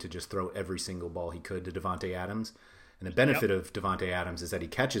willing to just throw every single ball he could to Devontae Adams. And the benefit of Devontae Adams is that he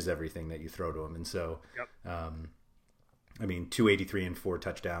catches everything that you throw to him. And so, I mean, 283 and 4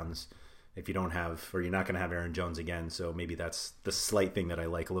 touchdowns if you don't have, or you're not going to have Aaron Jones again. So maybe that's the slight thing that I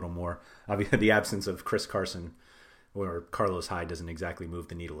like a little more. Obviously, the absence of Chris Carson or Carlos Hyde doesn't exactly move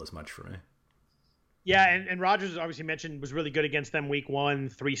the needle as much for me. Yeah, and Rodgers, obviously mentioned, was really good against them week 1,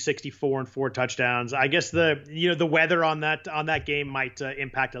 364 and 4 touchdowns. I guess the weather on that game might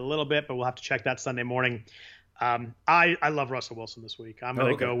impact a little bit, but we'll have to check that Sunday morning. I love Russell Wilson this week. I'm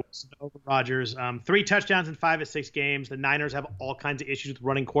going to go Wilson over Rodgers. 3 touchdowns in 5 of 6 games. The Niners have all kinds of issues with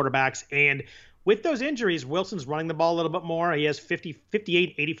running quarterbacks, and with those injuries, Wilson's running the ball a little bit more. He has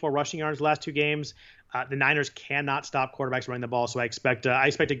 58, 84 rushing yards the last 2 games. The Niners cannot stop quarterbacks running the ball, so I expect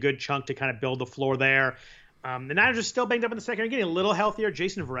a good chunk to kind of build the floor there. The Niners are still banged up in the second. They're getting a little healthier.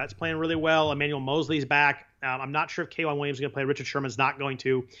 Jason Verrett's playing really well. Emmanuel Mosley's back. I'm not sure if K'Waun Williams is going to play. Richard Sherman's not going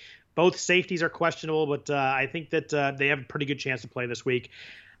to. Both safeties are questionable, but I think that they have a pretty good chance to play this week.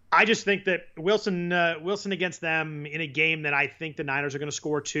 I just think that Wilson against them in a game that I think the Niners are going to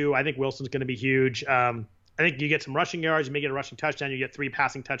score 2. I think Wilson's going to be huge. I think you get some rushing yards. You may get a rushing touchdown. You get 3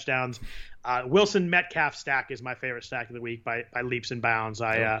 passing touchdowns. Wilson-Metcalf stack is my favorite stack of the week by leaps and bounds.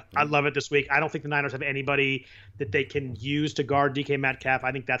 I love it this week. I don't think the Niners have anybody that they can use to guard DK Metcalf.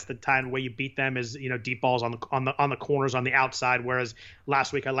 I think that's the time the way you beat them is deep balls on the corners on the outside. Whereas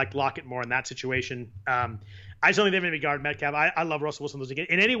last week I liked Lockett more in that situation. I just don't think they're going to be guard Metcalf. I love Russell Wilson losing.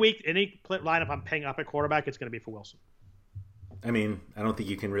 In any week, any lineup I'm paying up at quarterback, it's going to be for Wilson. I mean, I don't think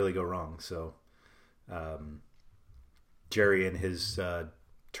you can really go wrong. So. Jerry in his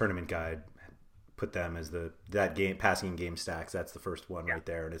tournament guide put them as that game passing game stacks. That's the first one right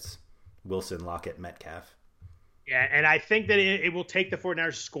there, and it's Wilson, Lockett, Metcalf. Yeah, and I think that it will take the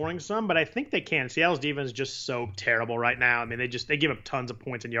 49ers scoring some, but I think they can. Seattle's defense is just so terrible right now. I mean, they give up tons of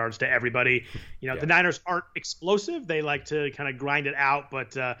points and yards to everybody. The Niners aren't explosive. They like to kind of grind it out,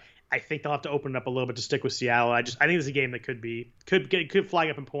 but I think they'll have to open it up a little bit to stick with Seattle. I think it's a game that could flag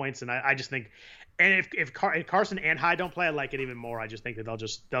up in points, and I just think. And if Carson and Hyde don't play, I like it even more. I just think that they'll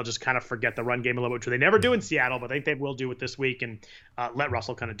just kind of forget the run game a little bit, which they never do in Seattle, but I think they will do it this week and let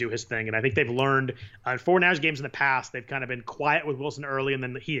Russell kind of do his thing. And I think they've learned in 49ers games in the past, they've kind of been quiet with Wilson early, and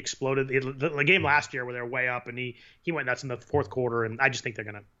then he exploded. The game last year where they're way up, and he went nuts in the fourth quarter. And I just think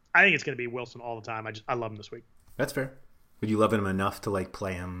I think it's gonna be Wilson all the time. I love him this week. That's fair. Would you love him enough to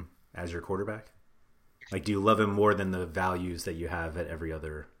play him as your quarterback? Do you love him more than the values that you have at every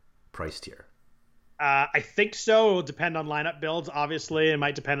other price tier? I think so. It will depend on lineup builds, obviously. It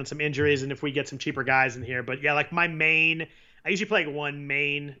might depend on some injuries and if we get some cheaper guys in here. But yeah, my main, I usually play one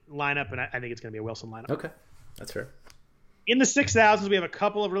main lineup, and I think it's going to be a Wilson lineup. Okay, that's fair. In the 6,000s, we have a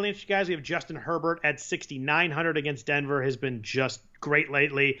couple of really interesting guys. We have Justin Herbert at 6,900 against Denver, has been just great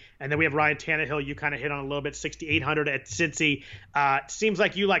lately. And then we have Ryan Tannehill. You kind of hit on a little bit, 6,800 at Cincy. Seems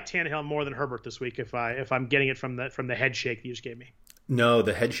like you like Tannehill more than Herbert this week, if I'm getting it from the head shake you just gave me. No,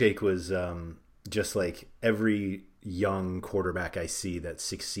 the head shake was just every young quarterback I see that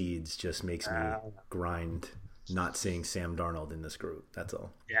succeeds just makes me grind not seeing Sam Darnold in this group. That's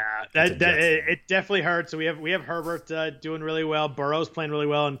all. Yeah, it definitely hurts. So we have Herbert doing really well. Burrow's playing really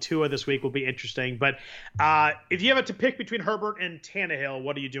well, and Tua this week will be interesting. But if you have to pick between Herbert and Tannehill,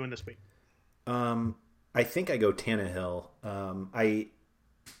 what are you doing this week? I think I go Tannehill. I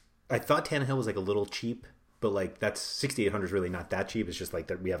thought Tannehill was a little cheap. But that's 6,800 is really not that cheap. It's just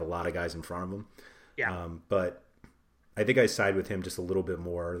that we have a lot of guys in front of him. Yeah. But I think I side with him just a little bit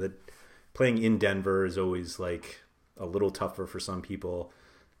more. That playing in Denver is always a little tougher for some people.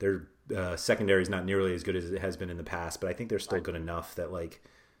 Their secondary is not nearly as good as it has been in the past, but I think they're still good enough that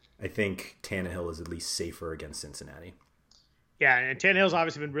I think Tannehill is at least safer against Cincinnati. Yeah, and Tannehill's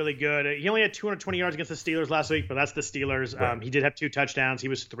obviously been really good. He only had 220 yards against the Steelers last week, but that's the Steelers. Right. He did have 2 touchdowns. He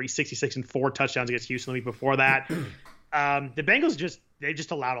was 366 and 4 touchdowns against Houston the week before that. The Bengals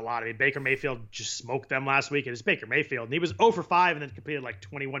just allowed a lot. I mean, Baker Mayfield just smoked them last week, and it's Baker Mayfield. And he was 0 for 5 and then completed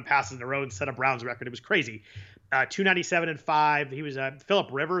 21 passes in a row and set a Browns record. It was crazy. 297 and 5. He was Phillip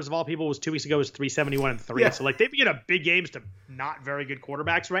Rivers of all people was 2 weeks ago was 371 and 3. Yeah. So they've been getting big games to not very good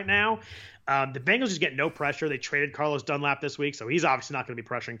quarterbacks right now. The Bengals just get no pressure. They traded Carlos Dunlap this week, so he's obviously not going to be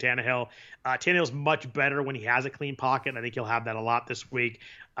pressuring Tannehill. Tannehill's much better when he has a clean pocket, and I think he'll have that a lot this week.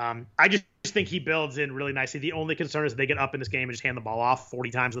 I just think he builds in really nicely. The only concern is that they get up in this game and just hand the ball off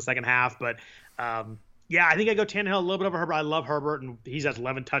 40 times in the second half. But yeah, I think I go Tannehill a little bit over Herbert. I love Herbert, and he's had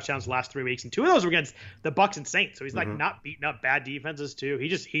 11 touchdowns the last 3 weeks, and 2 of those were against the Bucs and Saints. So he's not beating up bad defenses too.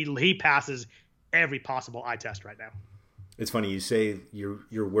 He passes every possible eye test right now. It's funny you say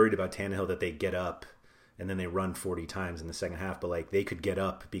you're worried about Tannehill that they get up and then they run 40 times in the second half, but they could get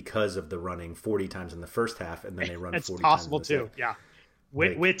up because of the running 40 times in the first half and then they run 40 times. It's possible too. Yeah.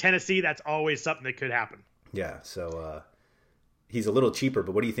 With Tennessee, that's always something that could happen. Yeah, so he's a little cheaper,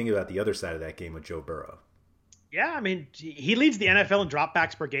 but what do you think about the other side of that game with Joe Burrow? Yeah, I mean, he leads the NFL in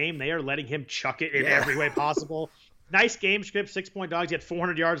dropbacks per game. They are letting him chuck it in every way possible. Nice game script, 6-point dogs. He had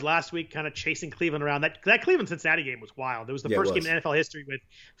 400 yards last week, kind of chasing Cleveland around. That Cleveland-Cincinnati game was wild. It was the first game in NFL history with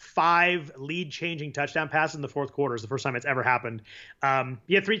 5 lead-changing touchdown passes in the fourth quarter. It's the first time it's ever happened.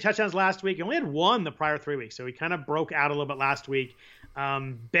 He had 3 touchdowns last week. He only had 1 the prior 3 weeks, so he kind of broke out a little bit last week.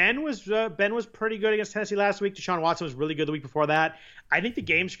 Ben was pretty good against Tennessee last week. Deshaun Watson was really good the week before that. I think the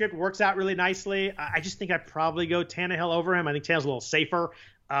game script works out really nicely. I just think I'd probably go Tannehill over him. I think Tannehill's a little safer.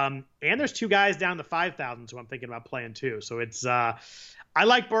 And there's 2 guys down the 5,000 who I'm thinking about playing too. So it's I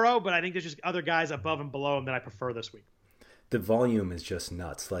like Burrow, but I think there's just other guys above and below him that I prefer this week. The volume is just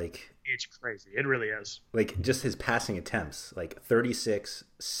nuts. It's crazy. It really is. Just his passing attempts, 36,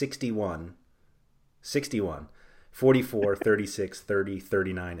 61, 61, 44, 36, 30,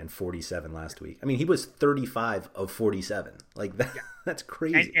 39, and 47 last week. I mean, he was 35 of 47. That's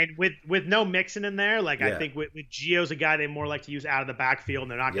crazy. And with no Mixon in there, I think with Gio's a guy they more like to use out of the backfield,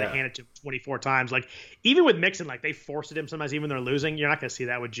 and they're not going to hand it to him 24 times. Even with Mixon, they force it him sometimes, even when they're losing. You're not going to see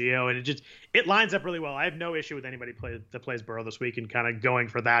that with Gio, and it lines up really well. I have no issue with anybody that plays Burrow this week and kind of going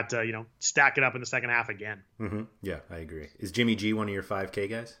for that, stack it up in the second half again. Mm-hmm. Yeah, I agree. Is Jimmy G one of your 5K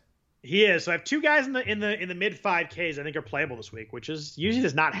guys? He is. So I have two guys in the mid 5Ks I think are playable this week, which usually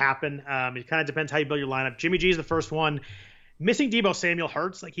does not happen. It kind of depends how you build your lineup. Jimmy G is the first one. Missing Deebo Samuel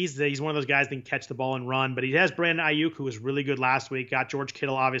hurts. He's one of those guys that can catch the ball and run, but he has Brandon Ayuk, who was really good last week. Got George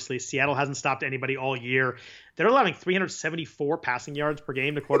Kittle, obviously. Seattle hasn't stopped anybody all year. They're allowing 374 passing yards per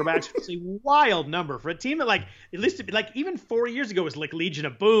game to quarterbacks. It's a wild number for a team that at least even 4 years ago was Legion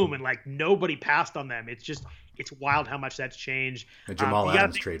of Boom, and nobody passed on them. It's wild how much that's changed. The Jamal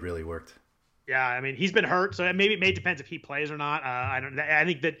Adams trade really worked. Yeah, I mean, he's been hurt, so maybe it may depend if he plays or not. I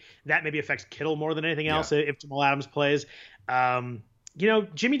think that maybe affects Kittle more than anything else if Jamal Adams plays.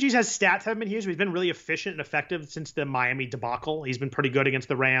 Jimmy G's stats haven't been huge, but he's been really efficient and effective since the Miami debacle. He's been pretty good against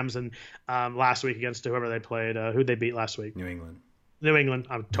the Rams and last week against whoever they played. Who'd they beat last week? New England.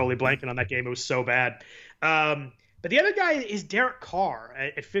 I'm totally blanking on that game. It was so bad. But the other guy is Derek Carr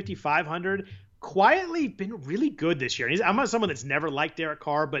at 5,500. Quietly been really good this year. I'm not someone that's never liked Derek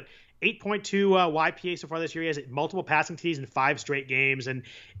Carr, but 8.2 YPA so far this year. He has multiple passing TDs in 5 straight games. And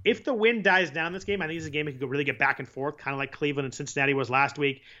if the wind dies down this game, I think this is a game that could really get back and forth, kind of like Cleveland and Cincinnati was last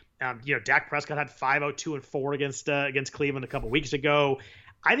week. Dak Prescott had 5-0-2-4 against Cleveland a couple weeks ago.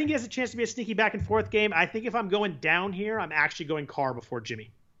 I think he has a chance to be a sneaky back and forth game. I think if I'm going down here, I'm actually going Carr before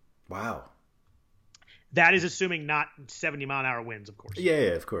Jimmy. Wow. That is assuming not 70-mile-an-hour winds, of course. Yeah,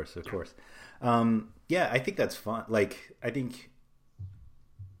 of course. I think that's fun.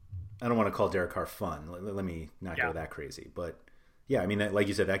 I don't want to call Derek Carr fun. Let me not go that crazy. But, yeah, I mean, like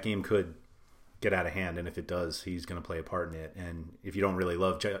you said, that game could get out of hand. And if it does, he's going to play a part in it. And if you don't really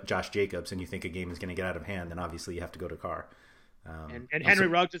love Josh Jacobs and you think a game is going to get out of hand, then obviously you have to go to Carr. And Henry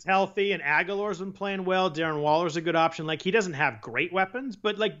Ruggs is healthy, and Aguilar's been playing well. Darren Waller's a good option. He doesn't have great weapons,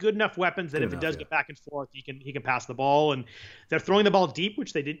 but good enough weapons that if it does get back and forth, he can pass the ball. And they're throwing the ball deep,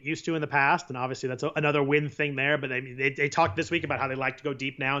 which they didn't used to in the past. And obviously that's another win thing there. But they talked this week about how they like to go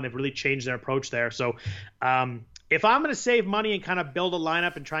deep now, and they've really changed their approach there. So if I'm going to save money and kind of build a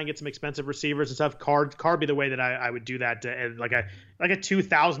lineup and try and get some expensive receivers and stuff, Carr be the way that I would do that, like a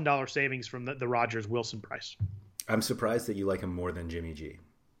 $2,000 savings from the Rodgers Wilson price. I'm surprised that you like him more than Jimmy G.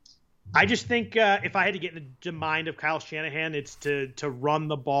 I just think if I had to get in the mind of Kyle Shanahan, it's to run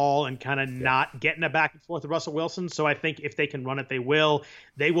the ball and kind of not get in a back and forth with Russell Wilson. So I think if they can run it, they will.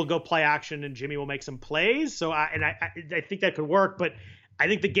 They will go play action, and Jimmy will make some plays. So I think that could work. But I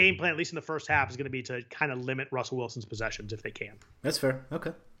think the game plan, at least in the first half, is going to be to kind of limit Russell Wilson's possessions if they can. That's fair.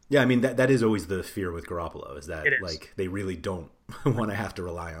 Okay. Yeah, I mean, that is always the fear with Garoppolo is that they really don't want to have to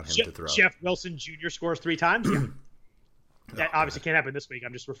rely on him to throw. Jeff Wilson Jr. scores 3 times. Yeah. That obviously can't happen this week.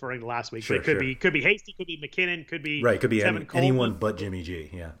 I'm just referring to last week. Sure, but it could be Hasty, could be McKinnon, could be anyone but Jimmy G.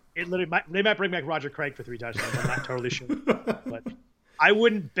 Yeah, they might bring back Roger Craig for 3 touchdowns. I'm not totally sure, but I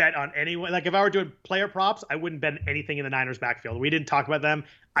wouldn't bet on anyone. If I were doing player props, I wouldn't bet anything in the Niners backfield. We didn't talk about them.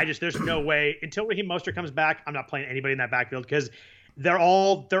 There's no way until Raheem Mostert comes back. I'm not playing anybody in that backfield because they're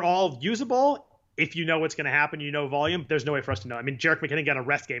all usable. If you know what's going to happen, volume. There's no way for us to know. I mean, Jerick McKinnon got a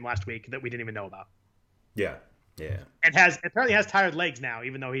rest game last week that we didn't even know about. Yeah. And apparently has tired legs now,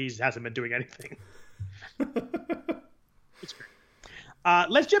 even though he hasn't been doing anything. It's great.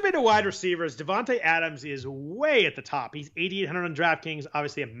 Let's jump into wide receivers. Devontae Adams is way at the top. He's 8,800 on DraftKings.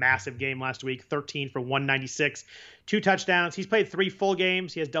 Obviously a massive game last week. 13 for 196, 2 touchdowns. He's played 3 full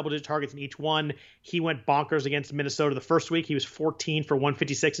games. He has double-digit targets in each one. He went bonkers against Minnesota the first week. He was 14 for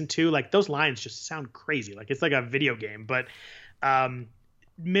 156 and 2. Those lines just sound crazy. It's like a video game. But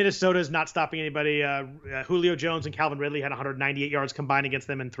Minnesota is not stopping anybody. Julio Jones and Calvin Ridley had 198 yards combined against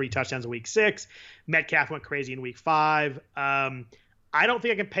them and 3 touchdowns in week 6. Metcalf went crazy in week 5. I don't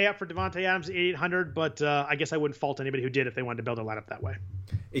think I can pay up for Devontae Adams at 800, but I guess I wouldn't fault anybody who did if they wanted to build a lineup that way.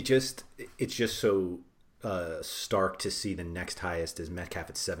 It's just so stark to see the next highest is Metcalf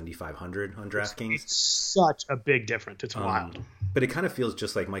at 7,500 on DraftKings. It's such a big difference. It's wild. But it kind of feels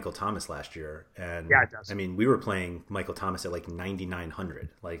just like Michael Thomas last year. And yeah, it does. I mean, we were playing Michael Thomas at 9,900,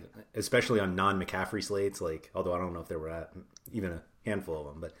 especially on non-McCaffrey slates. Although I don't know if there were even a handful of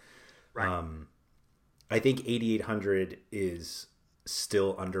them, but right. I think 8,800 is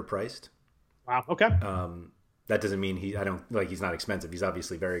still underpriced. Wow. Okay. That doesn't mean he's not expensive. He's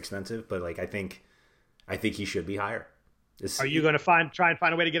obviously very expensive, but like I think he should be higher. Are you going to try and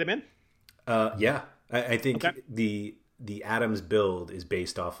find a way to get him in? Yeah, I think okay. the Adams build is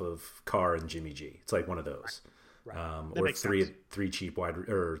based off of Carr and Jimmy G. It's like one of those, right. Or three cheap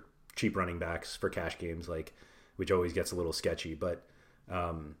cheap running backs for cash games, like which always gets a little sketchy. But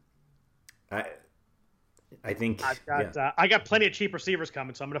I think I got plenty of cheap receivers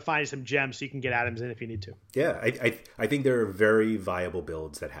coming, so I'm going to find some gems so you can get Adams in if you need to. Yeah, I think there are very viable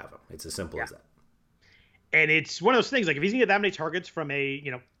builds that have him. It's as simple as that. And it's one of those things, like if he's gonna get that many targets from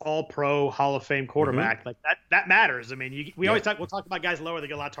a all-pro Hall of Fame quarterback, like that matters. I mean, we'll talk about guys lower that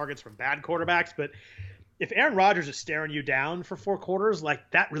get a lot of targets from bad quarterbacks, but if Aaron Rodgers is staring you down for 4 quarters,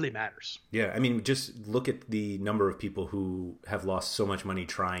 like that really matters. Yeah, I mean, just look at the number of people who have lost so much money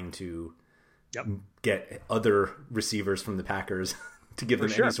trying to get other receivers from the Packers to give them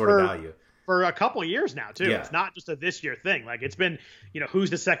any sort of value. For a couple of years now, too. Yeah. It's not just a this year thing. Like it's been,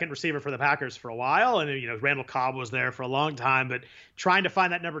 who's the second receiver for the Packers for a while. And, Randall Cobb was there for a long time, but trying to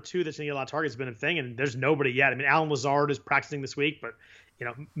find that number 2 that's going to get a lot of targets has been a thing. And there's nobody yet. I mean, Alan Lazard is practicing this week, but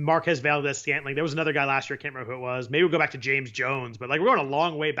Marquez Valdez-Scantling, there was another guy last year. I can't remember who it was. Maybe we'll go back to James Jones, but like we're going a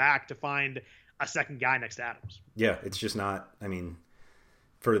long way back to find a second guy next to Adams. Yeah. It's just not, I mean,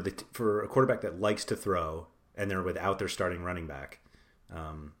 for a quarterback that likes to throw and they're without their starting running back,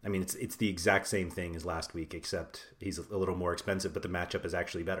 I mean, it's the exact same thing as last week, except he's a little more expensive, but the matchup is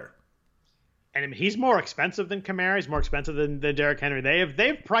actually better. And I mean, he's more expensive than Kamara. He's more expensive than Derrick Henry.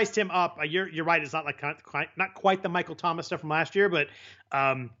 They've priced him up. You're right. It's not not quite the Michael Thomas stuff from last year, but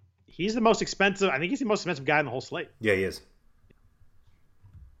he's the most expensive. I think he's the most expensive guy in the whole slate. Yeah, he is.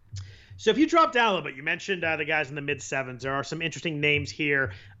 So if you drop down a little bit, you mentioned the guys in the mid-7s. There are some interesting names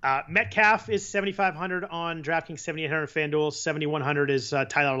here. Metcalf is 7,500 on DraftKings, 7,800 FanDuel, 7,100 is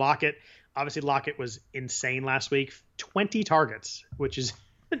Tyler Lockett. Obviously, Lockett was insane last week. 20 targets, which is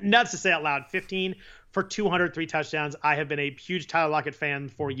nuts to say out loud. 15 for 200, 3 touchdowns. I have been a huge Tyler Lockett fan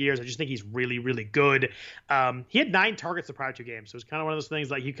for years. I just think he's really, really good. He had 9 targets the prior 2 games. So it's kind of one of those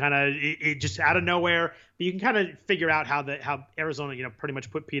things like you kind of it just out of nowhere. But you can kind of figure out how Arizona, pretty much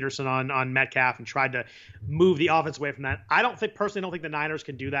put Peterson on Metcalf and tried to move the offense away from that. I don't think the Niners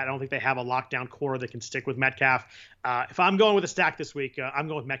can do that. I don't think they have a lockdown core that can stick with Metcalf. If I'm going with a stack this week, I'm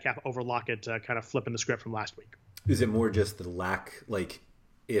going with Metcalf over Lockett, kind of flipping the script from last week. Is it more just the lack, like,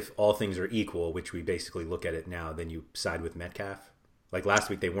 if all things are equal, which we basically look at it now, then you side with Metcalf? Like last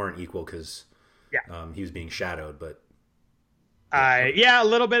week, they weren't equal because he was being shadowed, but a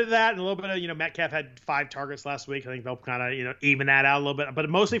little bit of that, and a little bit of Metcalf had 5 targets last week. I think they'll kind of even that out a little bit, but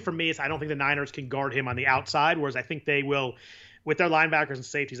mostly for me, I don't think the Niners can guard him on the outside, whereas I think they will with their linebackers and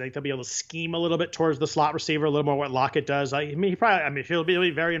safeties. I think they'll be able to scheme a little bit towards the slot receiver, a little more what Lockett does. He'll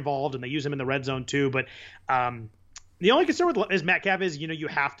be very involved, and they use him in the red zone too, but. The only concern with Metcalf is, you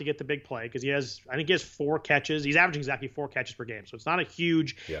have to get the big play because he has 4 catches. He's averaging exactly 4 catches per game. So it's not a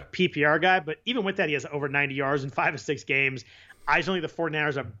huge PPR guy, but even with that, he has over 90 yards in 5 of 6 games. I just don't think the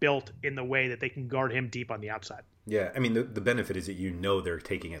 49ers are built in the way that they can guard him deep on the outside. Yeah, I mean, the benefit is that they're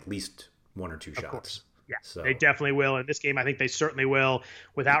taking at least 1 or 2 shots. Of course. Yeah, so they definitely will. In this game, I think they certainly will.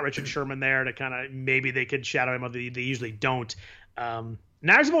 Without Richard Sherman there to kind of maybe they could shadow him, they usually don't.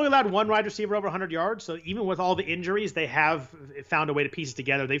 Niners have only allowed 1 wide receiver over 100 yards, so even with all the injuries, they have found a way to piece it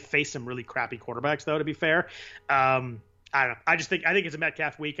together. They've faced some really crappy quarterbacks, though, to be fair. I don't know. I think it's a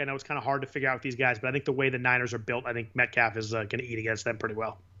Metcalf week. I know it's kind of hard to figure out with these guys, but I think the way the Niners are built, I think Metcalf is going to eat against them pretty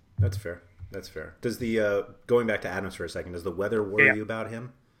well. That's fair. Does the going back to Adams for a second, does the weather worry you about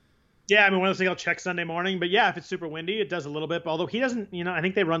him? Yeah, I mean, one of those things I'll check Sunday morning. But yeah, if it's super windy, it does a little bit. Although he doesn't, I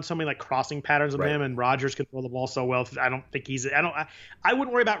think they run so many like crossing patterns of him, and Rodgers can throw the ball so well. I don't think I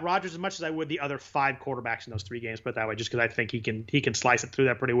wouldn't worry about Rodgers as much as I would the other 5 quarterbacks in those 3 games. Put it that way, just because I think he can slice it through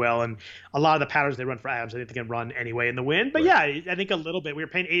that pretty well. And a lot of the patterns they run for Adams, I think they can run anyway in the wind. But yeah, I think a little bit. We were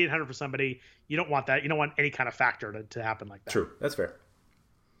paying $8,800 for somebody. You don't want that. You don't want any kind of factor to happen like that. True, that's fair.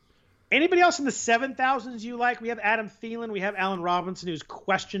 Anybody else in the 7,000s you like? We have Adam Thielen. We have Allen Robinson, who's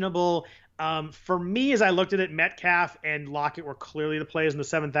questionable. For me, as I looked at it, Metcalf and Lockett were clearly the plays in the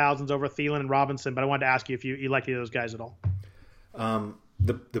 7,000s over Thielen and Robinson. But I wanted to ask you if you like either of those guys at all.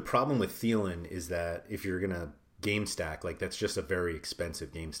 The problem with Thielen is that if you're going to game stack, like that's just a very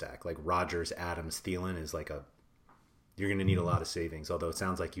expensive game stack. Like Rodgers, Adams, Thielen is like you're going to need a lot of savings. Although it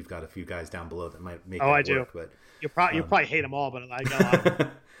sounds like you've got a few guys down below that might make it work. But you'll probably hate them all, but I got a lot of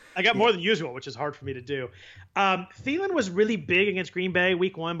them. I got more than usual, which is hard for me to do. Thielen was really big against Green Bay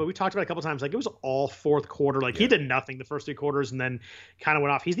week 1, but we talked about it a couple times. Like, it was all fourth quarter. Like, he did nothing the first 3 quarters and then kind of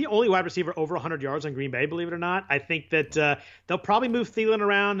went off. He's the only wide receiver over 100 yards on Green Bay, believe it or not. I think that they'll probably move Thielen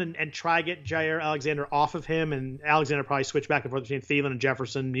around and try get Jair Alexander off of him, and Alexander probably switch back and forth between Thielen and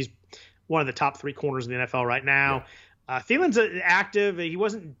Jefferson. He's one of the top 3 corners in the NFL right now. Yeah. Thielen's active. He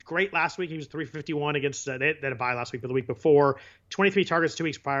wasn't great last week. He was 351 against they had a bye last week, but the week before, 23 targets 2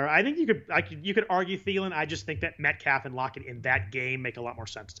 weeks prior. I think you could argue Thielen. I just think that Metcalf and Lockett in that game make a lot more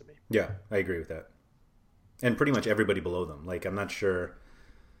sense to me. Yeah, I agree with that. And pretty much everybody below them. Like, I'm not sure.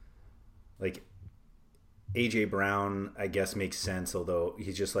 Like, AJ Brown, I guess, makes sense, although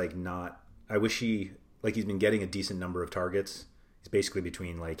he's just like not. I wish he's been getting a decent number of targets. He's basically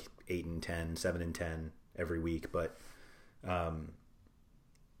between like 8 and 10, 7 and 10 every week, but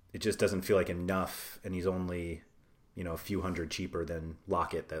it just doesn't feel like enough, and he's only, a few hundred cheaper than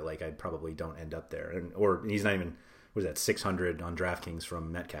Lockett, that like I probably don't end up there, or he's not even, what is that, 600 on DraftKings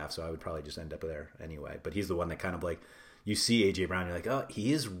from Metcalf, so I would probably just end up there anyway. But he's the one that kind of like, you see AJ Brown, you're like, oh,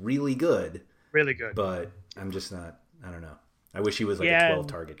 he is really good, but I'm just not. I don't know. I wish he was like a 12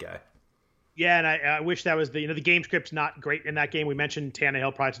 target guy. Yeah, and I wish that was the game script's not great in that game. We mentioned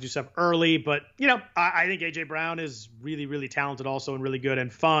Tannehill probably to do stuff early, but I think AJ Brown is really, really talented also, and really good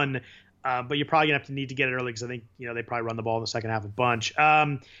and fun. But you're probably gonna need to get it early, because I think they probably run the ball in the second half a bunch.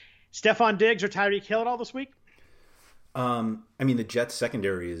 Stephon Diggs or Tyreek Hill at all this week? I mean, the Jets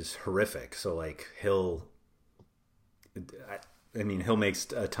secondary is horrific, so like Hill. Hill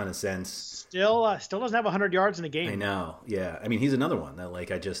makes a ton of sense. Still doesn't have 100 yards in a game. I know. Yeah. I mean, he's another one that like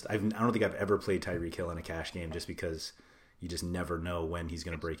I don't think I've ever played Tyreek Hill in a cash game, just because you just never know when he's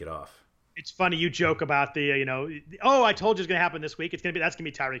going to break it off. It's funny, you joke about the I told you it's going to happen this week. That's going to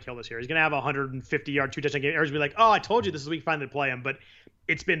be Tyreek Hill this year. He's going to have a 150-yard 2-touchdown game. Everyone's going to be like, I told you this is the week finally to play him, but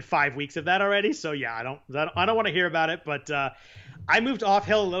it's been 5 weeks of that already. So yeah, I don't want to hear about it, but I moved off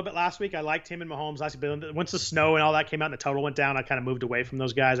Hill a little bit last week. I liked him and Mahomes last week. Once the snow and all that came out and the total went down, I kind of moved away from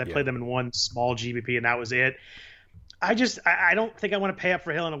those guys. I played them in one small GBP, and that was it. I don't think I want to pay up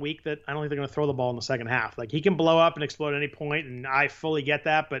for Hill in a week that I don't think they're going to throw the ball in the second half. Like, he can blow up and explode at any point, and I fully get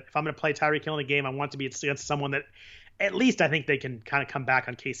that. But if I'm going to play Tyreek Hill in a game, I want to be against someone that at least I think they can kind of come back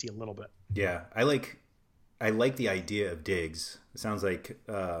on Casey a little bit. Yeah, I like the idea of Diggs. It sounds like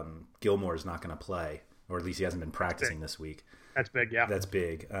Gilmore is not going to play, or at least he hasn't been practicing this week. That's big, yeah. That's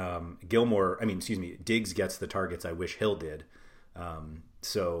big. Diggs gets the targets I wish Hill did.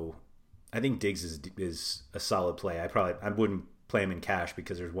 So I think Diggs is a solid play. I wouldn't play him in cash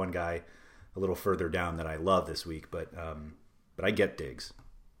because there's one guy a little further down that I love this week, but I get Diggs.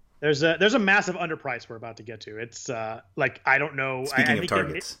 There's a massive underprice we're about to get to. It's I don't know. Speaking of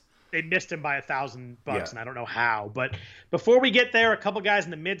targets. They missed him by $1,000, and I don't know how. But before we get there, a couple guys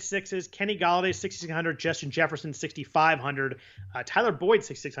in the mid sixes: Kenny Golladay 6,600, Justin Jefferson 6,500, Tyler Boyd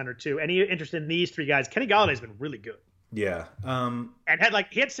 6,600 too. Any interest in these 3 guys? Kenny Galladay's been really good. Yeah. And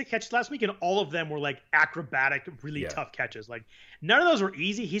he had 6 catches last week, and all of them were like acrobatic, really tough catches. Like, none of those were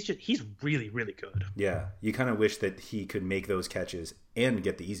easy. He's really, really good. Yeah. You kind of wish that he could make those catches and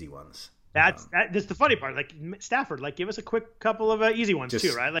get the easy ones. That's the funny part. Like, Stafford, like, give us a quick couple of easy ones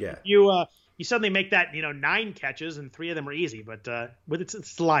too, right? Like, you suddenly make that 9 catches and 3 of them are easy, but with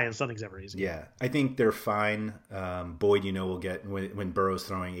it's the Lions, nothing's ever easy. Yeah, I think they're fine. Boyd, will get when Burrow's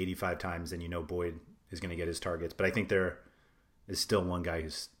throwing 85 times, then Boyd is going to get his targets. But I think there is still one guy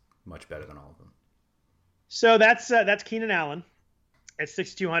who's much better than all of them. So that's Keenan Allen at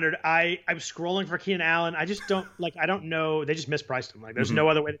 6,200. I was scrolling for Keenan Allen. I just don't I don't know. They just mispriced him. Like, there's no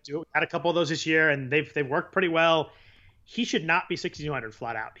other way to do it. We had a couple of those this year, and they've worked pretty well. He should not be 6,200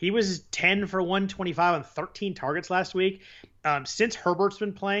 flat out. He was 10 for 125 on 13 targets last week. Since Herbert's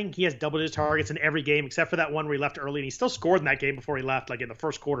been playing, he has doubled his targets in every game except for that one where he left early, and he still scored in that game before he left, like in the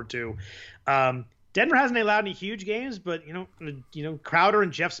first quarter too. Denver hasn't allowed any huge games, but Crowder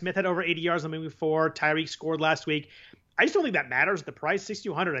and Jeff Smith had over 80 yards on the week before. Tyreek scored last week. I just don't think that matters at the price.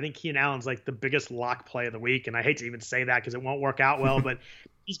 6,200, I think Keenan Allen's like the biggest lock play of the week, and I hate to even say that because it won't work out well, but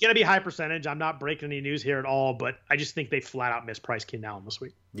he's going to be high percentage. I'm not breaking any news here at all, but I just think they flat out mispriced Keenan Allen this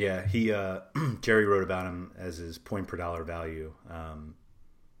week. Yeah, he Jerry wrote about him as his point per dollar value,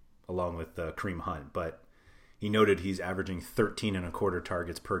 along with Kareem Hunt, but he noted he's averaging 13.25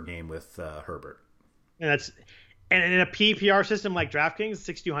 targets per game with Herbert. And in a PPR system like DraftKings,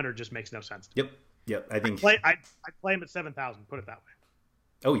 6,200 just makes no sense. Yep, I think I'd play him at 7,000. Put it that way.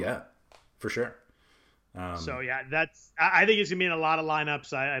 Oh yeah, for sure. So yeah, I think it's gonna be in a lot of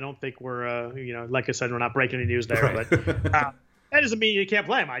lineups. I don't think we're like I said, we're not breaking any news there, right. But that doesn't mean you can't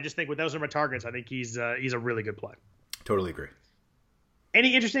play him. I just think with those number of targets, I think he's a really good play. Totally agree.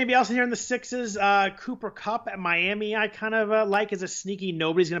 Any interest in anybody else in here in the sixes? Cooper Kupp at Miami, I kind of like as a sneaky.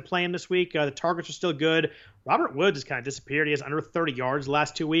 Nobody's going to play him this week. The targets are still good. Robert Woods has kind of disappeared. He has under 30 yards the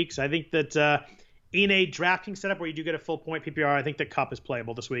last 2 weeks. I think that in a drafting setup where you do get a full point PPR, I think that Kupp is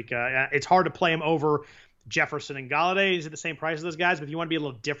playable this week. It's hard to play him over Jefferson and Galladay. He's at the same price as those guys, but if you want to be a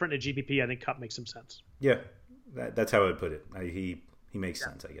little different in GPP, I think Kupp makes some sense. Yeah, that's how I would put it. He makes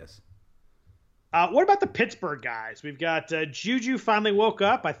sense, I guess. What about the Pittsburgh guys? We've got Juju finally woke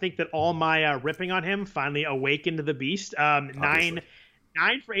up. I think that all my ripping on him finally awakened the beast. 9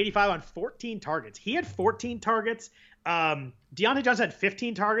 for 85 on 14 targets. He had 14 targets. Deontay Johnson had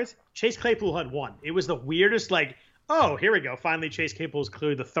 15 targets. Chase Claypool had 1. It was the weirdest, oh, here we go. Finally, Chase Claypool is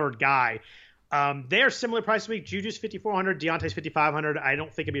clearly the third guy. They are similar price week. Juju's 5,400. Deontay's 5,500. I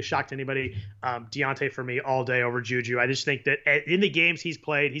don't think it'd be a shock to anybody. Deontay for me all day over Juju. I just think that in the games he's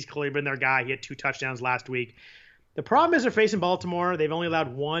played, he's clearly been their guy. He had 2 touchdowns last week. The problem is they're facing Baltimore. They've only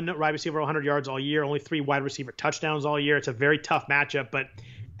allowed 1 wide receiver 100 yards all year, only 3 wide receiver touchdowns all year. It's a very tough matchup, but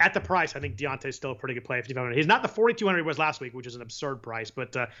at the price, I think Deontay's still a pretty good play at 5,500. He's not the 4,200 he was last week, which is an absurd price,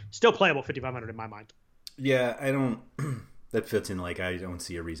 but still playable 5,500 in my mind. Yeah, I don't. That fits in. I don't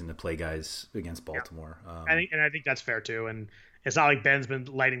see a reason to play guys against Baltimore. I think that's fair too. And it's not like Ben's been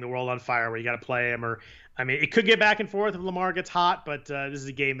lighting the world on fire where you got to play him. It could get back and forth if Lamar gets hot, but this is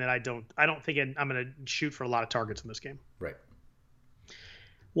a game that I don't think I'm going to shoot for a lot of targets in this game. Right.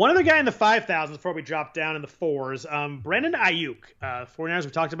 One other guy in the 5,000s before we drop down in the 4s, Brandon Ayuk. 49ers,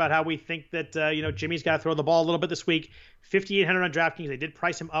 we talked about how we think that Jimmy's got to throw the ball a little bit this week. 5,800 on DraftKings. They did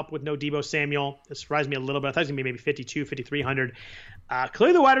price him up with no Deebo Samuel. This surprised me a little bit. I thought he was going to be maybe 5,200, 5,300.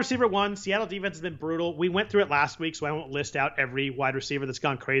 Clearly the wide receiver 1. Seattle defense has been brutal. We went through it last week, so I won't list out every wide receiver that's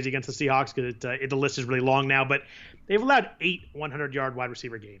gone crazy against the Seahawks because the list is really long now. But they've allowed 8 100-yard wide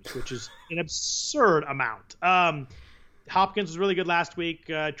receiver games, which is an absurd amount. Hopkins was really good last week.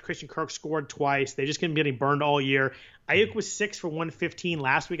 Christian Kirk scored twice. They just kept getting burned all year. Ayuk was 6 for 115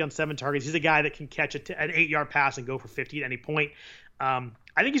 last week on 7 targets. He's a guy that can catch an 8-yard pass and go for 50 at any point. I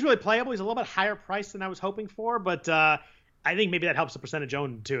think he's really playable. He's a little bit higher price than I was hoping for, but I think maybe that helps the percentage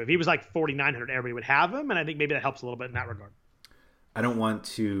owned too. If he was 4,900, everybody would have him, and I think maybe that helps a little bit in that regard. I don't want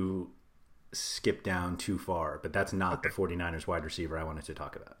to skip down too far, but that's not the 49ers wide receiver I wanted to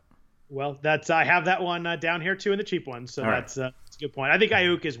talk about. Well, I have that one down here too in the cheap ones, so that's a good point. I think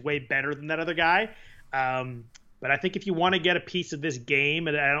Ayuk is way better than that other guy, but I think if you want to get a piece of this game,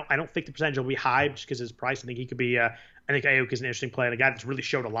 and I don't think the percentage will be high just because of his price. I think he could be. I think Ayuk is an interesting play and a guy that's really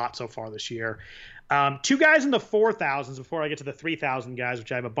showed a lot so far this year. 2 guys in the 4,000s before I get to the 3,000 guys,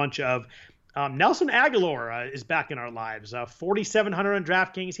 which I have a bunch of. Nelson Aguilar is back in our lives. 4,700 on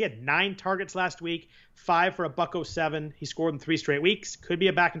DraftKings. He had 9 targets last week, 5 for $107. He scored in 3 straight weeks. Could be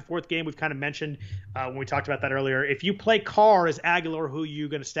a back and forth game. We've kind of mentioned when we talked about that earlier. If you play Carr as Aguilar, who are you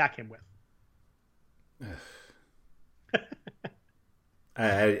going to stack him with?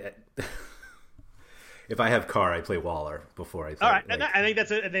 If I have Carr, I play Waller before I play. All right, I think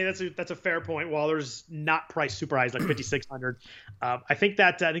that's a fair point. Waller's not priced super high, he's 5,600. I think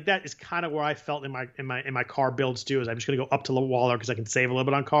that is kind of where I felt in my Carr builds too. Is I'm just going to go up to Waller because I can save a little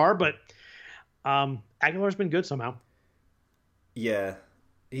bit on Carr, but Aguilar's been good somehow. Yeah,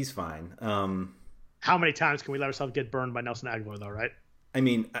 he's fine. How many times can we let ourselves get burned by Nelson Aguilar though? Right? I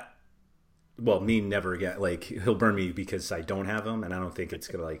mean. Me never again. He'll burn me because I don't have him, and I don't think it's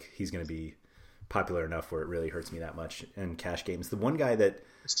gonna he's gonna be popular enough where it really hurts me that much in cash games. The one guy that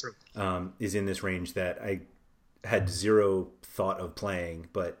is in this range that I had zero thought of playing,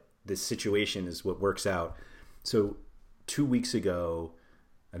 but this situation is what works out. So 2 weeks ago,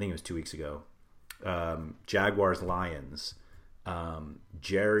 I think it was 2 weeks ago, Jaguars Lions,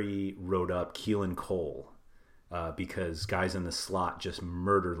 Jerry wrote up Keelan Cole. Because guys in the slot just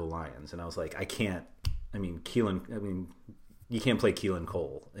murder the Lions. And I was like, you can't play Keelan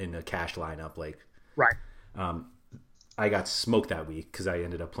Cole in a cash lineup. Right. I got smoked that week because I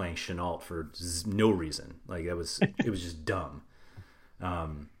ended up playing Chenault for no reason. It was just dumb.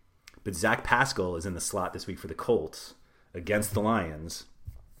 But Zach Pascal is in the slot this week for the Colts against the Lions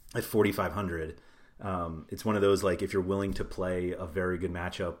at 4,500. It's one of those, if you're willing to play a very good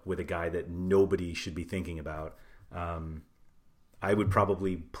matchup with a guy that nobody should be thinking about, I would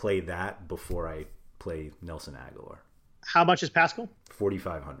probably play that before I play Nelson Aguilar. How much is Pascal?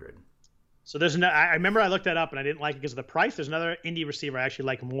 4,500. So I remember I looked that up and I didn't like it because of the price. There's another indie receiver I actually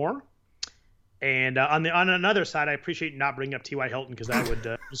like more. And on another side, I appreciate not bringing up T.Y. Hilton because that would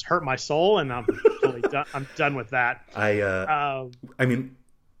just hurt my soul, and I'm totally done. I'm done with that. I mean,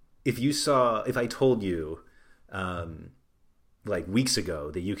 if I told you weeks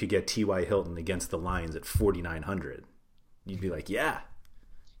ago that you could get T.Y. Hilton against the Lions at 4,900, you'd be like, yeah,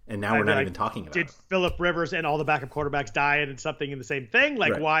 And now we're not even talking about did it. Phillip Rivers and all the backup quarterbacks die and something in the same thing?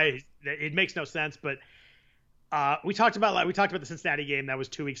 Like Right. why? It makes no sense. But we talked about the Cincinnati game that was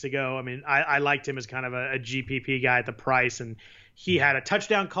 2 weeks ago. I mean, I liked him as kind of a GPP guy at the price, and he had a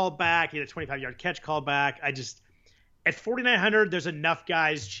touchdown called back. He had a 25-yard catch called back. At 4,900, there's enough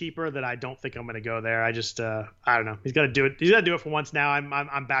guys cheaper that I don't think I'm going to go there. I don't know. He's got to do it. He's got to do it for once now.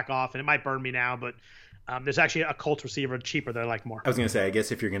 I'm back off, and it might burn me now, but there's actually a Colts receiver cheaper that I like more. I was going to say, I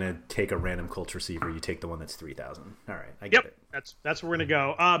guess if you're going to take a random Colts receiver, you take the one that's 3,000. All right, I get it. That's where we're going to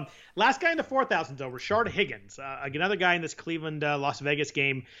go. Last guy in the 4,000s, though, Rashard Higgins. Another guy in this Cleveland-Las Vegas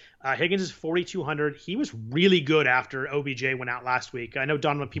game. Higgins is 4,200. He was really good after OBJ went out last week. I know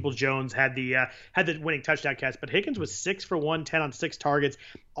Donovan Peoples-Jones had the winning touchdown catch, but Higgins was 6 for 110 on 6 targets.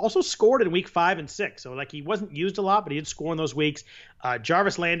 Also scored in week 5 and 6. So he wasn't used a lot, but he did score in those weeks.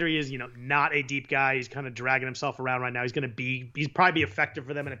 Jarvis Landry is not a deep guy. He's kind of dragging himself around right now. He's probably be effective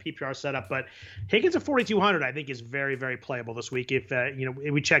for them in a PPR setup, but Higgins at 4,200 I think is very, very playable this week. If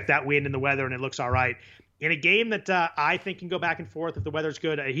we check that wind and the weather and it looks all right in a game that I think can go back and forth if the weather's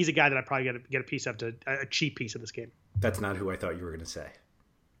good. He's a guy that I probably get a piece of, a cheap piece of this game. That's not who I thought you were going to say.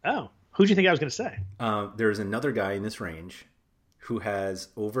 Oh, who do you think I was going to say? There's another guy in this range who has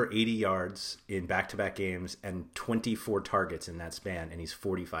over 80 yards in back-to-back games and 24 targets in that span, and he's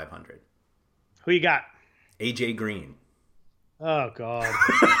 4,500. Who you got? AJ Green. Oh, God.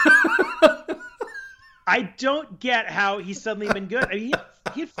 I don't get how he's suddenly been good. I mean,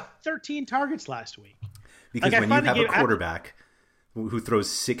 he had 13 targets last week. Because when you have a quarterback who throws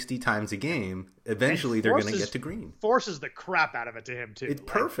 60 times a game, eventually they're going to get to Green. Forces the crap out of it to him, too. It's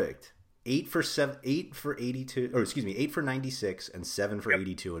perfect. 8 for 82, or excuse me, 8 for 96 and 7 for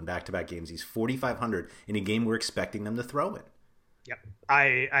 82 in back-to-back games. He's 4,500 in a game we're expecting them to throw in. Yep.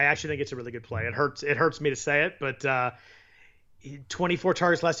 I actually think it's a really good play. It hurts me to say it, but 24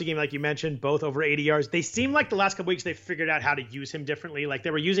 targets last game, like you mentioned, both over 80 yards. They seem like the last couple weeks they figured out how to use him differently. Like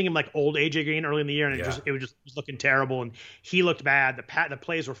they were using him like old AJ Green early in the year, and it was looking terrible, and he looked bad. The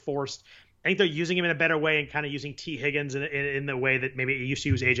plays were forced. I think they're using him in a better way and kind of using T. Higgins in the way that maybe it used to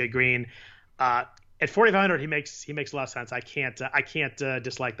use AJ Green. At 4,500, he makes a lot of sense. I can't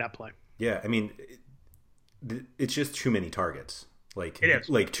dislike that play. Yeah, I mean, it's just too many targets. Like it is.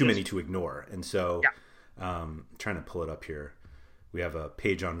 Like too many to ignore. And so, trying to pull it up here. We have a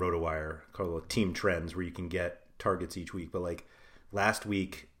page on RotoWire called Team Trends where you can get targets each week. But like last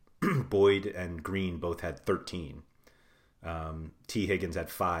week, Boyd and Green both had 13. T. Higgins had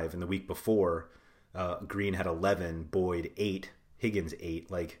 5. And the week before, Green had 11, Boyd 8, Higgins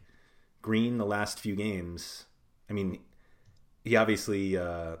 8. Like Green, the last few games, I mean, he obviously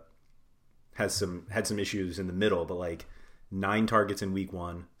had some issues in the middle, but like 9 targets in week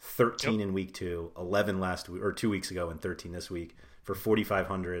 1, 13 in week 2, 11 last week or 2 weeks ago, and 13 this week for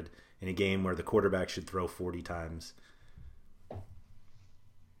 4,500 in a game where the quarterback should throw 40 times.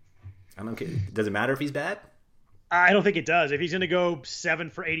 I don't care. Does it matter if he's bad? I don't think it does. If he's going to go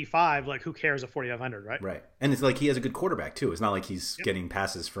 7 for 85, like who cares at 4,500, right? Right. And it's like he has a good quarterback too. It's not like he's getting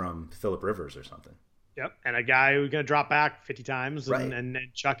passes from Phillip Rivers or something. Yep. And a guy who's going to drop back 50 times and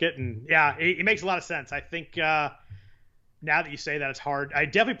chuck it. And yeah, it makes a lot of sense. I think now that you say that, it's hard. I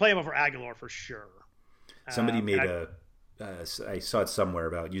definitely play him over Aguilar for sure. Somebody made I saw it somewhere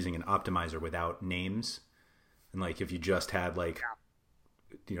about using an optimizer without names. And like if you just had like,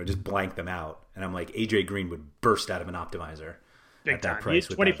 just blank them out. And I'm like, AJ Green would burst out of an optimizer big at that time. price.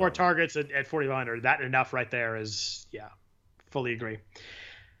 24 targets at 4,500. That enough right there is, fully agree.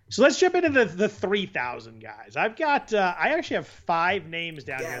 So let's jump into the 3,000 guys. I've got, I actually have 5 names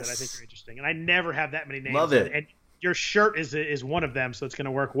down here that I think are interesting. And I never have that many names. Love it. And your shirt is one of them, so it's going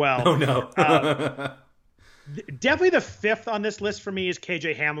to work well. Oh, no. Definitely the 5th on this list for me is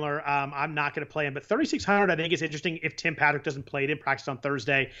KJ Hamler. I'm not going to play him, but 3,600 I think is interesting if Tim Patrick doesn't play. He didn't practice on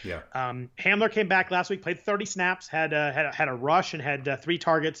Thursday. Yeah. Hamler came back last week, played 30 snaps, had a rush, and had 3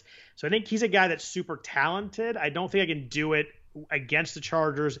 targets. So I think he's a guy that's super talented. I don't think I can do it against the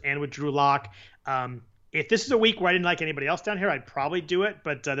Chargers and with Drew Lock. If this is a week where I didn't like anybody else down here, I'd probably do it.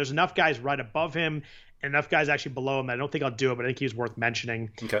 But there's enough guys right above him and enough guys actually below him that I don't think I'll do it, but I think he's worth mentioning.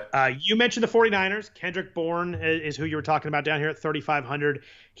 Okay. You mentioned the 49ers. Kendrick Bourne is who you were talking about down here at 3,500.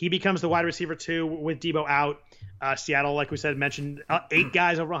 He becomes the wide receiver 2 with Debo out. Seattle, like we said, mentioned 8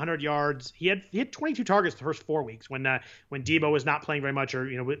 guys over 100 yards. He had 22 targets the first 4 weeks when Debo was not playing very much or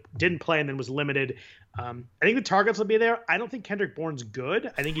didn't play and then was limited. I think the targets will be there. I don't think Kendrick Bourne's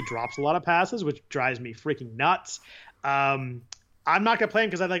good. I think he drops a lot of passes, which drives me freaking nuts. I'm not going to play him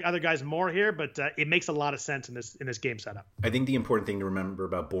because I like other guys more here, but it makes a lot of sense in this game setup. I think the important thing to remember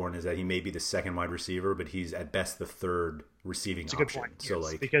about Bourne is that he may be the second wide receiver, but he's at best the third receiving option. It's a good point. So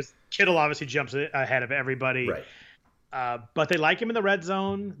yes, because Kittle obviously jumps ahead of everybody. Right. But they like him in the red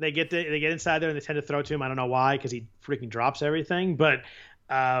zone. They get inside there and they tend to throw to him. I don't know why, because he freaking drops everything. But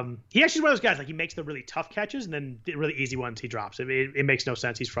he actually is one of those guys, like he makes the really tough catches and then the really easy ones he drops. It makes no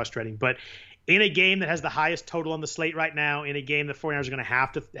sense. He's frustrating. But in a game that has the highest total on the slate right now, in a game the 49ers are going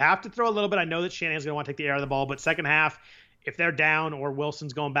to have to throw a little bit. I know that Shanahan's going to want to take the air of the ball, but second half, if they're down or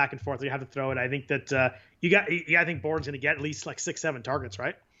Wilson's going back and forth, they have to throw it. I think that I think Bourne's going to get at least like 6-7 targets,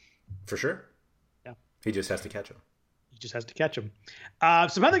 right? For sure. Yeah. He just has to catch them. Just has to catch him.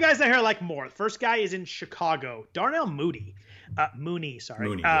 Some other guys that here I like more. The first guy is in Chicago. Darnell Mooney. Mooney.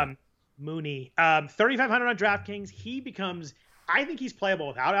 3,500 on DraftKings. He becomes, I think he's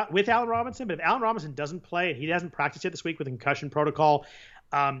playable with Allen Robinson, but if Allen Robinson doesn't play and he hasn't practiced yet this week with a concussion protocol,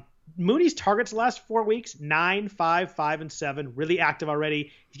 Mooney's targets the last 4 weeks, 9, 5, 5, and 7, really active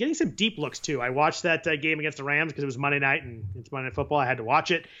already. He's getting some deep looks too. I watched that game against the Rams because it was Monday night and it's Monday Night Football. I had to watch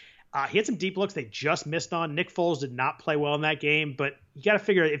it. He had some deep looks they just missed on. Nick Foles did not play well in that game, but you got to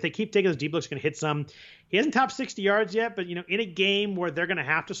figure if they keep taking those deep looks, going to hit some. He hasn't topped 60 yards yet, but in a game where they're going to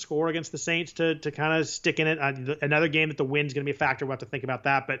have to score against the Saints to kind of stick in it, another game that the win's going to be a factor. We'll have to think about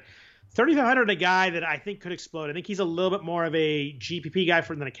that. But 3,500, a guy that I think could explode. I think he's a little bit more of a GPP guy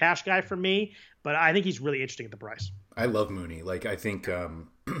than a cash guy for me, but I think he's really interesting at the price. I love Mooney. Like I think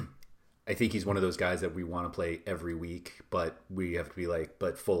he's one of those guys that we want to play every week, but we have to be like,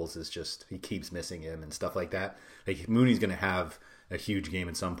 but Foles is just, he keeps missing him and stuff like that. Like Mooney's going to have a huge game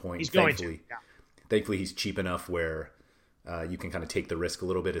at some point. He's going to. Yeah. Thankfully, he's cheap enough where you can kind of take the risk a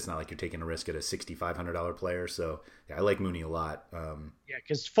little bit. It's not like you're taking a risk at a $6,500 player. So yeah, I like Mooney a lot. Yeah,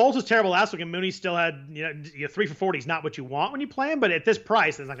 because Foles was terrible last week, and Mooney still had 3 for 40 is not what you want when you play him, but at this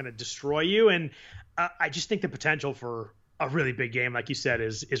price, it's not going to destroy you. And I just think the potential for a really big game, like you said,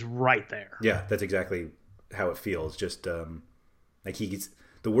 is right there. Yeah, that's exactly how it feels. Just like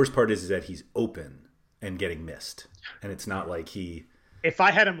the worst part is that he's open and getting missed, and it's not like he. If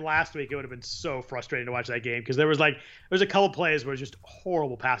I had him last week, it would have been so frustrating to watch that game because there was a couple plays where it was just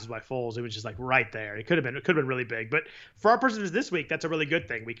horrible passes by Foles. It was just like right there. It could have been really big. But for our purposes this week, that's a really good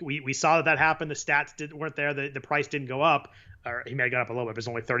thing. We saw that happened. The stats weren't there. The price didn't go up. Or he may have gone up a little bit. It was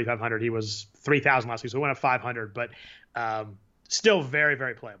only 3,500. He was 3,000 last week, so he went up 500. But still very,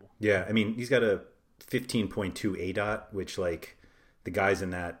 very playable. Yeah, I mean, he's got a 15.2 ADOT, which like the guys in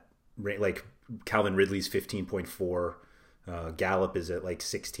that, like Calvin Ridley's 15.4. Gallup is at like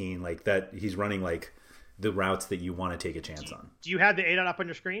 16, like that. He's running like the routes that you want to take a chance on. Do you have the ADOT up on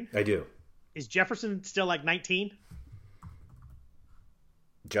your screen? I do. Is Jefferson still like 19?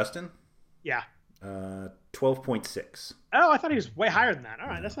 Justin? Yeah. 12.6. Oh, I thought he was way higher than that. All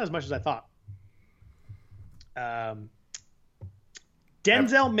right, that's not as much as I thought.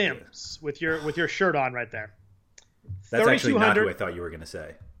 Denzel Mims with your shirt on right there. That's actually not who I thought you were going to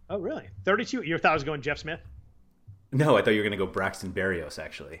say. Oh, really? 32. You thought I was going Jeff Smith? No, I thought you were going to go Braxton Berrios,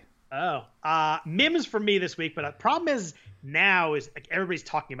 actually. Oh, Mims for me this week, but the problem is now is like, everybody's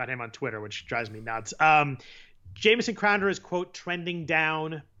talking about him on Twitter, which drives me nuts. Jamison Crowder is, quote, trending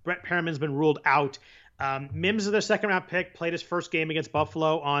down. Brett Perriman's been ruled out. Mims is their second-round pick, played his first game against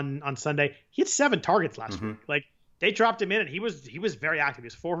Buffalo on Sunday. He had 7 targets last week. Like, they dropped him in, and he was very active. He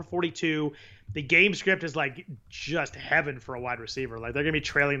was 4 for 42. The game script is like just heaven for a wide receiver. Like they're gonna be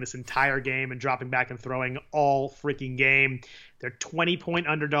trailing this entire game and dropping back and throwing all freaking game. They're 20-point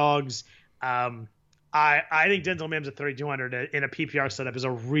underdogs. I think Denzel Mims at 3,200 in a PPR setup is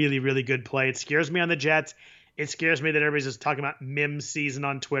a really, really good play. It scares me on the Jets. It scares me that everybody's just talking about Mims season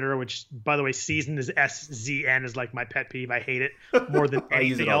on Twitter, which, by the way, season is SZN is like my pet peeve. I hate it more than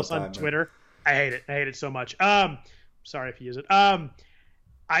anything else on Twitter. I hate it. I hate it so much. Sorry if you use it.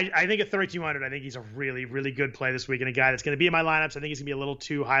 I think at 3,200, I think he's a really, really good play this week and a guy that's going to be in my lineups. I think he's going to be a little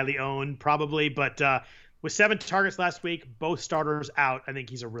too highly owned probably, but with 7 targets last week, both starters out, I think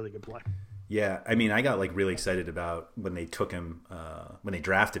he's a really good play. Yeah, I mean, I got like really excited about when they took him, when they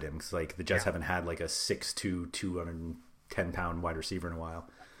drafted him, because like the Jets haven't had like a 6'2", 210-pound wide receiver in a while.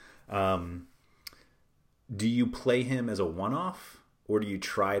 Do you play him as a one-off, or do you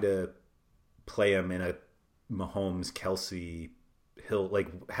try to play him in a Mahomes, Kelsey, Hill? Like,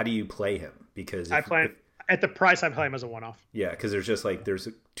 how do you play him? Because at the price, I play him as a one-off. Yeah, because there's just like there's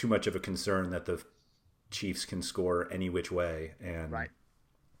too much of a concern that the Chiefs can score any which way. And right.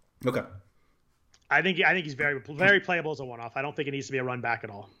 Okay. I think he's very, very playable as a one-off. I don't think it needs to be a run back at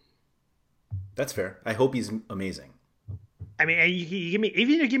all. That's fair. I hope he's amazing. I mean, you give me,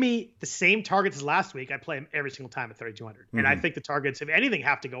 even if you give me the same targets as last week, I play him every single time at 3,200. And I think the targets, if anything,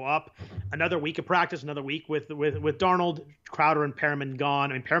 have to go up. Another week of practice, another week with Darnold, Crowder, and Perriman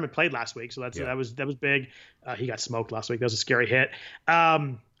gone. I mean, Perriman played last week, so that was big. He got smoked last week. That was a scary hit.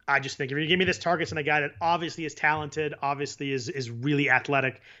 I just think if you give me this targets and a guy that obviously is talented, obviously is really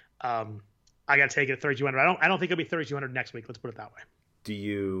athletic, I got to take it at 3,200. I don't think it'll be 3,200 next week. Let's put it that way. Do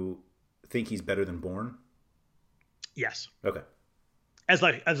you think he's better than Bourne? Yes. Okay. As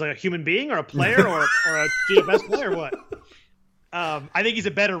like a human being or a player or a DFS player or what? I think he's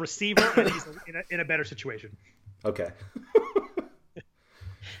a better receiver. I think he's in a better situation. Okay.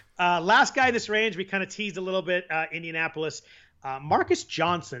 Last guy in this range, we kind of teased a little bit, Indianapolis. Marcus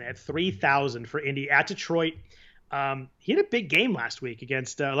Johnson at 3,000 for Indy at Detroit. He had a big game last week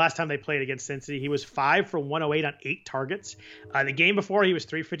against last time they played against Cincy. He was 5 for 108 on 8 targets. The game before he was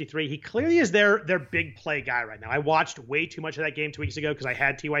 353. He clearly is their big play guy right now. I watched way too much of that game 2 weeks ago because I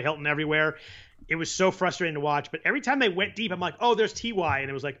had T.Y. Hilton everywhere. It was so frustrating to watch. But every time they went deep, I'm like, oh, there's T.Y. And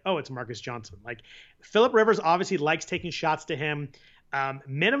it was like, oh, it's Marcus Johnson. Like Phillip Rivers obviously likes taking shots to him.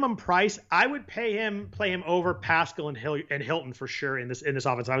 Minimum price, I would play him over Pascal and Hilton for sure in this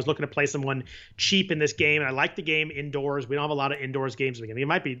offense. I was looking to play someone cheap in this game, and I like the game indoors. We don't have a lot of indoors games. It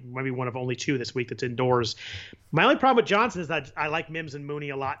might be one of only 2 this week that's indoors. My only problem with Johnson is that I like Mims and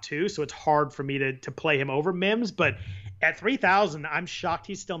Mooney a lot too, so it's hard for me to play him over Mims. But at 3,000, I'm shocked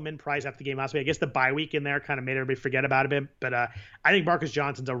he's still min price after the game last week. I guess the bye week in there kind of made everybody forget about him. But I think Marcus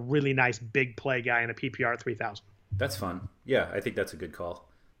Johnson's a really nice big play guy in a PPR at 3,000. That's fun. Yeah, I think that's a good call.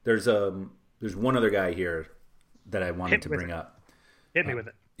 There's one other guy here that I wanted to bring up. Hit me with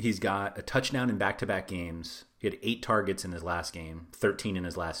it. He's got a touchdown in back-to-back games. He had 8 targets in his last game, 13 in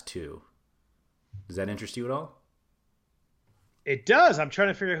his last 2. Does that interest you at all? It does. I'm trying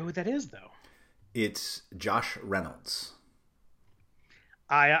to figure out who that is, though. It's Reynolds.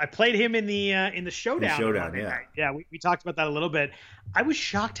 I played him in the showdown. Yeah. Yeah, we talked about that a little bit. I was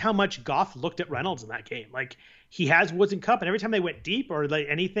shocked how much Goff looked at Reynolds in that game. Like, he has Woods and Kupp, and every time they went deep or like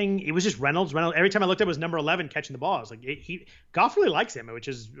anything, it was just Reynolds. Every time I looked at it, was number 11 catching the ball. I was like, Goff really likes him, which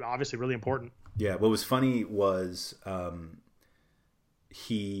is obviously really important. Yeah, what was funny was I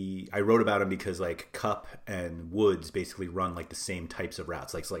wrote about him because like Kupp and Woods basically run like the same types of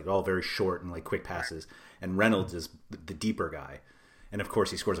routes, like it's like all very short and like quick passes, and Reynolds is the deeper guy. And of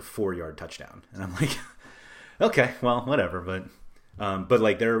course, he scores a 4-yard touchdown, and I'm like, okay, well, whatever. But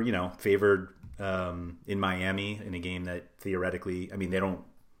like they're favored in Miami in a game that theoretically, I mean,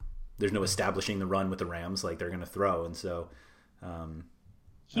 there's no establishing the run with the Rams. Like they're going to throw, and so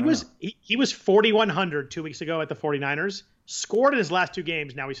he was 4,100 2 weeks ago at the 49ers. Scored in his last 2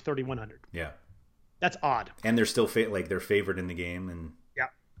 games. Now he's 3,100. Yeah, that's odd. And they're still they're favored in the game, and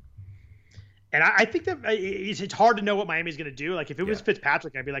And I think that it's hard to know what Miami's going to do. Like if it was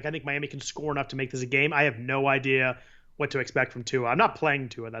Fitzpatrick, I'd be like, I think Miami can score enough to make this a game. I have no idea what to expect from Tua. I'm not playing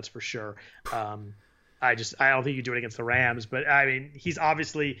Tua, that's for sure. I don't think you do it against the Rams, but I mean, he's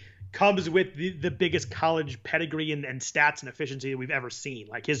obviously comes with the biggest college pedigree and stats and efficiency that we've ever seen.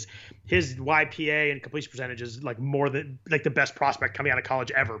 Like his YPA and completion percentage is like more than like the best prospect coming out of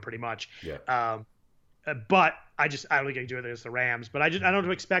college ever, pretty much. Yeah. But I don't think I can do it against the Rams. But I don't know what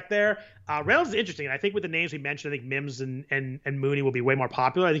to expect there. Reynolds is interesting. And I think with the names we mentioned, I think Mims and Mooney will be way more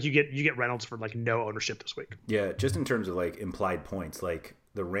popular. I think you get Reynolds for like no ownership this week. Yeah, just in terms of like implied points, like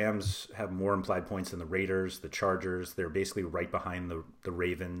the Rams have more implied points than the Raiders, the Chargers. They're basically right behind the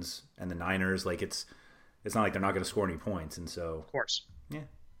Ravens and the Niners. Like it's not like they're not going to score any points. And so, of course, yeah,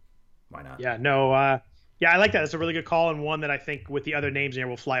 why not? Yeah, no. Yeah, I like that. That's a really good call, and one that I think with the other names in here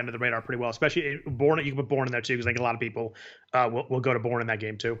will fly under the radar pretty well. Especially Bourne, you can put Bourne in there too, because I think a lot of people will go to Bourne in that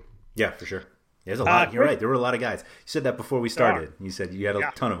game too. Yeah, for sure. There's a lot. You're right. There were a lot of guys. You said that before we started. You said you had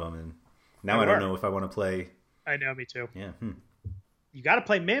a ton of them, and now I don't know if I want to play. I know, me too. Yeah. You got to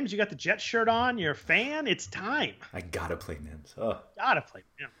play Mims. You got the Jets shirt on. You're a fan. It's time. I gotta play Mims. Oh, gotta play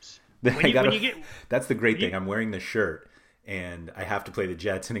Mims. That's the great thing. I'm wearing the shirt. And I have to play the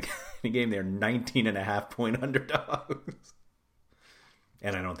Jets in a game. They're 19.5-point underdogs.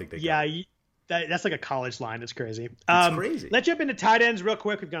 And I don't think they can. That's like a college line. It's crazy. It's crazy. Let's jump into tight ends real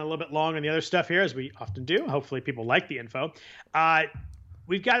quick. We've gone a little bit long on the other stuff here, as we often do. Hopefully people like the info.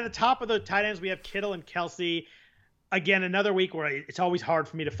 We've got at the top of the tight ends, we have Kittle and Kelsey. Again, another week where it's always hard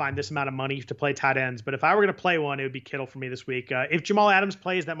for me to find this amount of money to play tight ends. But if I were going to play one, it would be Kittle for me this week. If Jamal Adams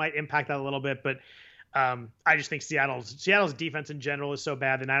plays, that might impact that a little bit. But I just think Seattle's defense in general is so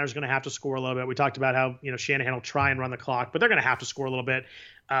bad. The Niners are going to have to score a little bit. We talked about how Shanahan will try and run the clock, but they're going to have to score a little bit.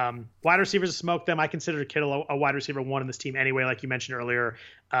 Wide receivers smoke them. I consider Kittle a wide receiver one in this team anyway, like you mentioned earlier.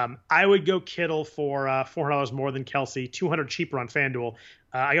 I would go Kittle for $400 more than Kelsey, $200 cheaper on FanDuel.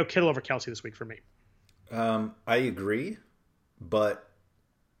 I go Kittle over Kelsey this week for me. I agree, but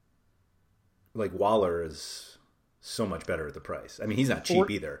like Waller is so much better at the price. I mean, he's not cheap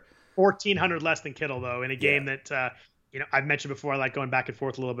either. 1,400 less than Kittle though in a game that I've mentioned before. I like going back and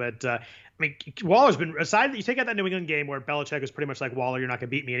forth a little bit. I mean, Waller's been, aside that you take out that New England game where Belichick was pretty much like, Waller, you're not going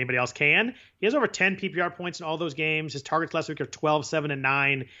to beat me. Anybody else can. He has over 10 PPR points in all those games. His targets last week are 12, 7, and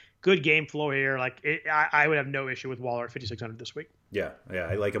 9. Good game flow here. I would have no issue with Waller at 5,600 this week. Yeah,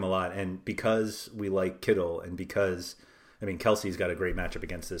 I like him a lot. And because we like Kittle and because, Kelsey's got a great matchup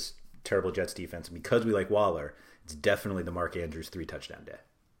against this terrible Jets defense, and because we like Waller, it's definitely the Mark Andrews 3-touchdown day.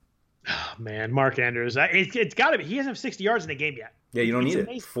 Oh, man, Mark Andrews. It's got to be. He hasn't have 60 yards in the game yet. Yeah, you don't need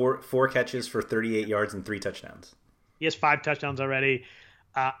amazing. it. Four catches for 38 yards and 3 touchdowns. He has 5 touchdowns already.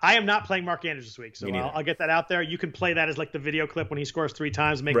 I am not playing Mark Andrews this week, so I'll get that out there. You can play that as like the video clip when he scores 3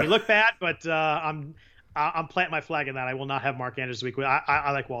 times and make me look bad, but I'm planting my flag in that. I will not have Mark Andrews this week.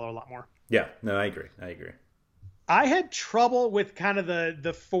 I like Waller a lot more. Yeah, no, I agree. I had trouble with kind of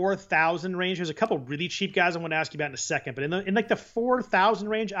the 4,000 range. There's a couple really cheap guys I want to ask you about in a second, but in like the 4,000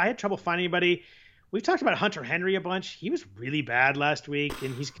 range, I had trouble finding anybody. We've talked about Hunter Henry a bunch. He was really bad last week,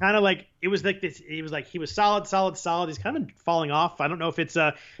 and he's kind of like he was solid. He's kind of falling off. I don't know if it's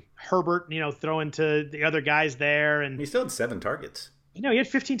Herbert, throwing to the other guys there, and he still had 7 targets. He had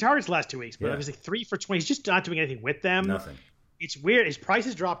 15 targets the last 2 weeks, but it was like 3 for 20. He's just not doing anything with them. Nothing. It's weird. His price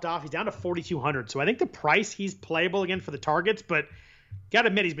has dropped off. He's down to 4,200. So I think the price he's playable again for the targets, but got to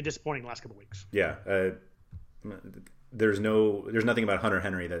admit he's been disappointing the last couple of weeks. Yeah. There's nothing about Hunter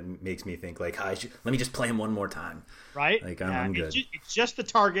Henry that makes me think like, let me just play him one more time. Right. Like I'm good. It's just the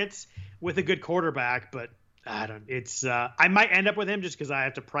targets with a good quarterback, but I might end up with him just because I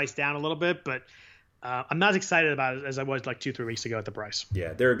have to price down a little bit, but I'm not as excited about it as I was like 2-3 weeks ago at the price.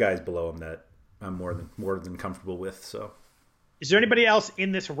 Yeah. There are guys below him that I'm more than comfortable with. So. Is there anybody else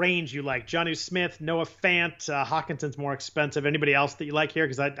in this range you like? Jonnu Smith, Noah Fant, Hawkinson's more expensive. Anybody else that you like here?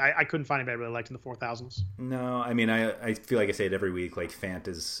 Because I couldn't find anybody I really liked in the 4,000s. No, I feel like I say it every week. Like Fant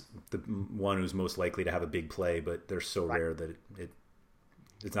is the one who's most likely to have a big play, but they're so rare that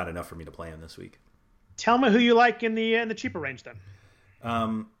it's not enough for me to play him this week. Tell me who you like in the cheaper range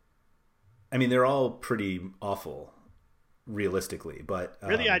then. They're all pretty awful, realistically. But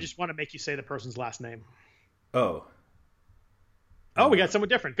really, I just want to make you say the person's last name. Oh, we got someone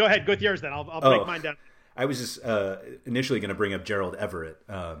different. Go ahead. Go with yours then. I'll break mine down. I was just initially going to bring up Gerald Everett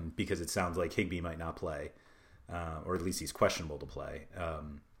because it sounds like Higbee might not play, or at least he's questionable to play.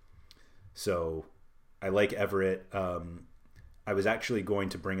 So I like Everett. I was actually going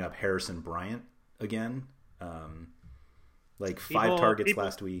to bring up Harrison Bryant again. 5 targets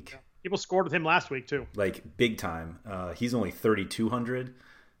last week. People scored with him last week too. Like big time. He's only 3,200,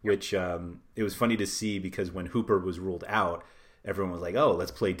 which it was funny to see because when Hooper was ruled out, everyone was like, oh, let's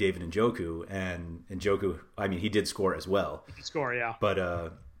play David Njoku. And Njoku, he did score as well. He did score, yeah.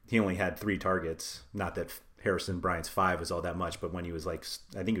 But he only had 3 targets. Not that Harrison Bryant's 5 was all that much, but when he was I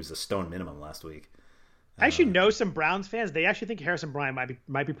think it was a stone minimum last week. I actually know some Browns fans. They actually think Harrison Bryant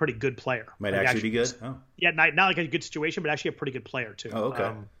might be a pretty good player. Might actually be good? Oh. Yeah, not like a good situation, but actually a pretty good player too. Oh,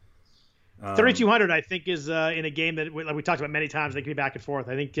 okay. 3,200, I think, is in a game that like we talked about many times. They can be back and forth.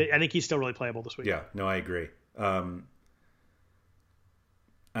 I think he's still really playable this week. Yeah, no, I agree.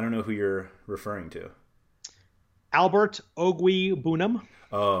 I don't know who you're referring to. Albert Ogwe-Bunam.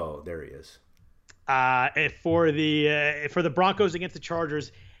 Oh, there he is. For the Broncos against the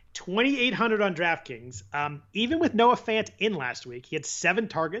Chargers, 2,800 on DraftKings. Even with Noah Fant in last week, he had 7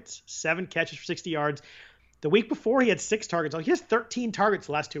 targets, 7 catches for 60 yards. The week before, he had 6 targets. He has 13 targets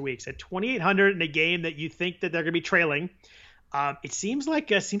the last 2 weeks at 2,800 in a game that you think that they're going to be trailing. It seems like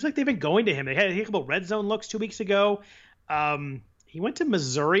they've been going to him. They had a couple red zone looks 2 weeks ago. He went to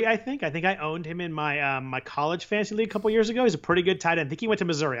Missouri, I think. I think I owned him in my my college fantasy league a couple years ago. He's a pretty good tight end. I think he went to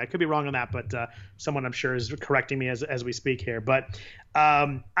Missouri. I could be wrong on that, but someone I'm sure is correcting me as we speak here. But I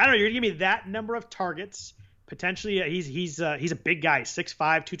don't know. You're gonna give me that number of targets. Potentially, he's a big guy, 6'5",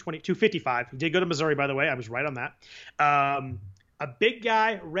 220, 255. He did go to Missouri, by the way. I was right on that. A big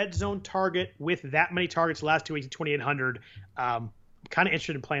guy, red zone target with that many targets the last 2 weeks at 2,800. I'm kind of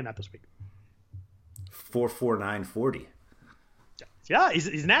interested in playing that this week. 4.4940. Yeah,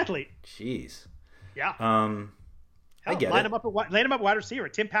 he's an athlete. Jeez. Yeah. Hell, I get line it. him up at wide receiver.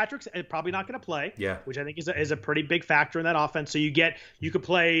 Tim Patrick's probably not going to play, which I think is a pretty big factor in that offense. So you could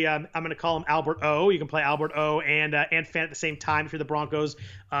play. I'm going to call him Albert O. You can play Albert O and Fant at the same time if you're the Broncos.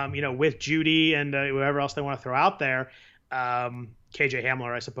 With Judy and whoever else they want to throw out there. KJ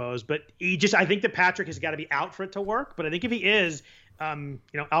Hamler, I suppose. But I think that Patrick has got to be out for it to work. But I think if he is,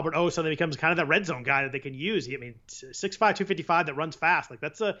 Albert O suddenly becomes kind of that red zone guy that they can use. 6'5", 255 that runs fast. Like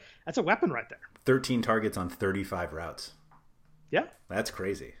that's a weapon right there. 13 targets on 35 routes. Yeah. That's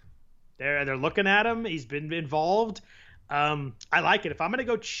crazy. They're looking at him. He's been involved. I like it. If I'm going to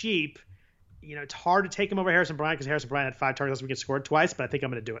go cheap, it's hard to take him over Harrison Bryant because Harrison Bryant had 5 targets last week and scored twice, but I think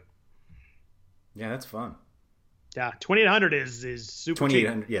I'm going to do it. Yeah, that's fun. Yeah, 2,800 is super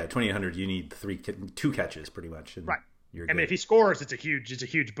 2,800. Yeah, 2,800. You need 2 catches pretty much. Right. You're if he scores, it's a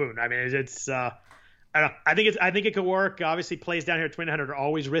huge boon. I mean, it's I don't know. I think it could work. Obviously, plays down here at 2,800 are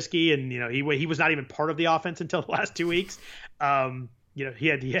always risky, and he was not even part of the offense until the last 2 weeks. He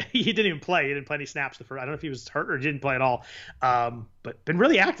didn't even play. He didn't play any snaps I don't know if he was hurt or didn't play at all. But been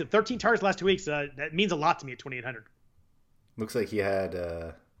really active. 13 targets the last 2 weeks. That means a lot to me at 2,800. Looks like he had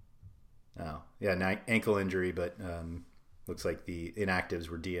an ankle injury, but looks like the inactives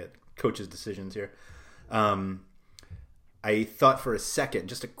were coach's decisions here. I thought for a second,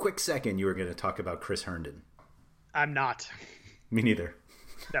 just a quick second, you were going to talk about Chris Herndon. I'm not. Me neither.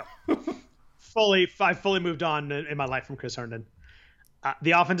 No. I've fully moved on in my life from Chris Herndon.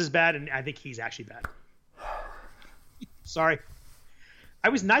 The offense is bad, and I think he's actually bad. Sorry. I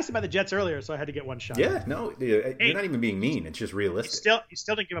was nice about the Jets earlier, so I had to get one shot. Yeah, no, you're not even being mean. It's just realistic. You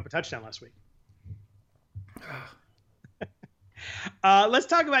still didn't give up a touchdown last week. Let's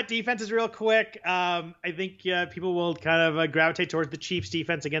talk about defenses real quick. I think people will kind of gravitate towards the Chiefs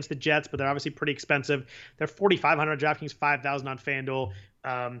defense against the Jets, but they're obviously pretty expensive. They're 4,500 on DraftKings, 5,000 on FanDuel.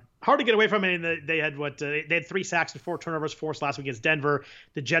 Hard to get away from it. They had 3 sacks and 4 turnovers forced last week against Denver.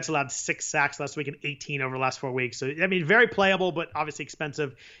 The Jets allowed 6 sacks last week and 18 over the last 4 weeks. So, I mean, very playable, but obviously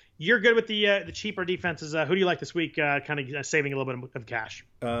expensive. You're good with the cheaper defenses. Who do you like this week, kind of saving a little bit of cash?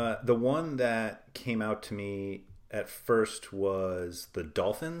 The one that came out to me at first was the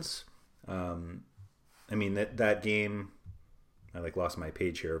Dolphins. I mean, that game, I lost my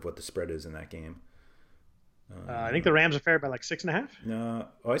page here of what the spread is in that game. I think the Rams are favored by 6.5. No,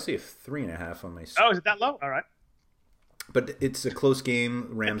 I see a 3.5 on my. Oh, is it that low? All right. But it's a close game.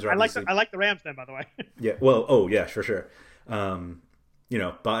 Rams are. I like the Rams then, by the way. Yeah. Well. Oh, yeah. For sure.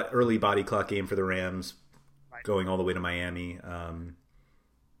 Early body clock game for the Rams, right, going all the way to Miami. I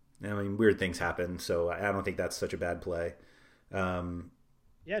mean, weird things happen, so I don't think that's such a bad play.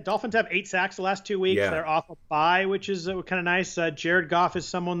 Yeah, Dolphins have 8 sacks the last 2 weeks. Yeah. They're off a bye, which is kind of nice. Jared Goff is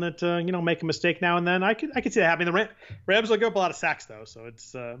someone that make a mistake now and then. I could see that happening. The Rams will give up a lot of sacks though, so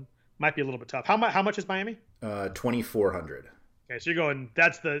it's might be a little bit tough. How much is Miami? 2,400. Okay, so you're going.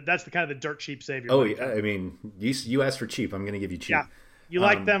 That's the kind of the dirt cheap save. Oh yeah, I mean, you asked for cheap. I'm going to give you cheap. Yeah, you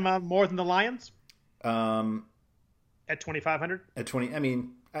like them more than the Lions? At 2,500. At 20, I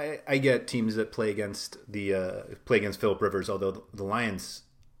mean, I get teams that play against Phillip Rivers, although the Lions,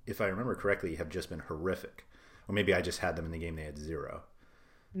 if I remember correctly, have just been horrific. Or maybe I just had them in the game; they had 0.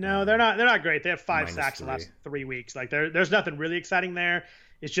 No, they're not. They're not great. They have 5 sacks 3. the last 3 weeks. There's nothing really exciting there.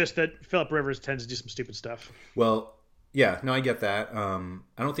 It's just that Phillip Rivers tends to do some stupid stuff. Well, yeah, no, I get that. I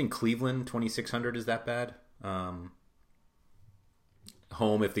don't think Cleveland 2,600 is that bad.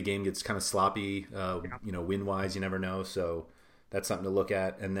 Home, if the game gets kind of sloppy, win wise, you never know. So that's something to look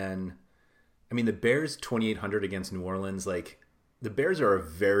at. And then, I mean, the Bears 2,800 against New Orleans. The Bears are a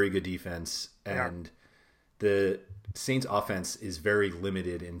very good defense, and the Saints offense is very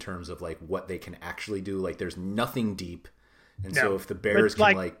limited in terms of what they can actually do. There's nothing deep. And so if the Bears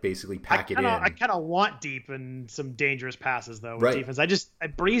can basically pack it in. I kind of want deep and some dangerous passes though with defense.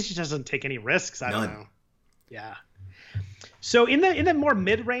 Breeze just doesn't take any risks. I don't know. Yeah. So in the more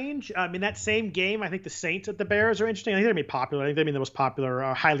mid-range, in that same game, I think the Saints at the Bears are interesting. I think they're going to be popular. I think they're the most popular,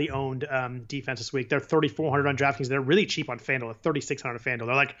 highly owned defense this week. They're 3,400 on DraftKings. They're really cheap on FanDuel. At 3,600 on FanDuel.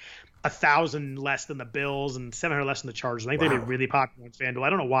 They're 1,000 less than the Bills and 700 less than the Chargers. I think they're going to be really popular on FanDuel. I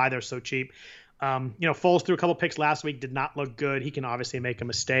don't know why they're so cheap. Foles threw a couple picks last week, did not look good. He can obviously make a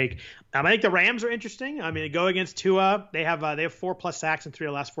mistake. I think the Rams are interesting. I mean, go against Tua. They have 4+ sacks in 3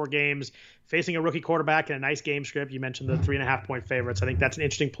 of the last 4 games, facing a rookie quarterback in a nice game script. You mentioned the 3.5-point favorites. I think that's an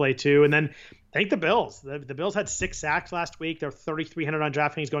interesting play too. And then I think the Bills. The Bills had 6 sacks last week. They're 3,300 on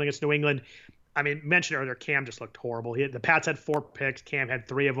DraftKings going against New England. I mean, mentioned earlier, Cam just looked horrible. The Pats had 4 picks. Cam had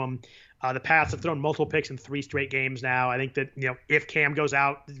 3 of them. The Pats have thrown multiple picks in 3 straight games now. I think that, if Cam goes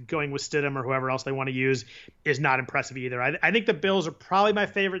out, going with Stidham or whoever else they want to use is not impressive either. I think the Bills are probably my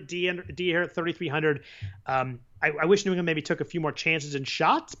favorite D here at 3,300. I wish New England maybe took a few more chances and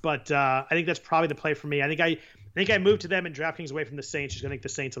shots, but I think that's probably the play for me. I think I moved to them in DraftKings away from the Saints, just going to think the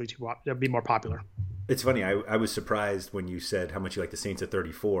Saints will be more popular. It's funny. I was surprised when you said how much you like the Saints at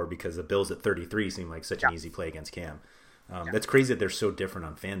 34 because the Bills at 33 seem like such an easy play against Cam. That's crazy that they're so different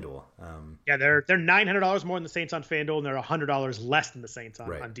on FanDuel. They're $900 more than the Saints on FanDuel, and they're $100 less than the Saints on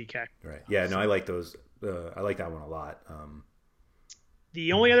DK. Right. Yeah. No, I like those. I like that one a lot.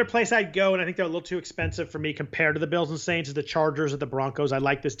 The only other place I'd go, and I think they're a little too expensive for me compared to the Bills and Saints, is the Chargers at the Broncos. I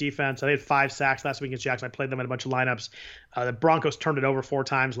like this defense. I had 5 sacks last week against Jackson. I played them in a bunch of lineups. The Broncos turned it over 4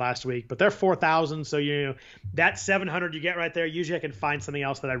 times last week, but they're 4,000. So, that 700 you get right there. Usually I can find something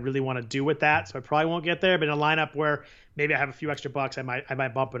else that I really want to do with that. So I probably won't get there, but in a lineup where maybe I have a few extra bucks, I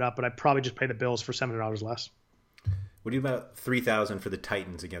might bump it up, but I'd probably just pay the Bills for $700 less. What do you about 3,000 for the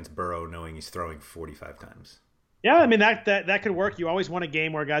Titans against Burrow, knowing he's throwing 45 times? Yeah, I mean that could work. You always want a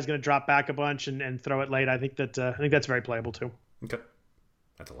game where a guy's going to drop back a bunch and throw it late. I think that's very playable too. Okay,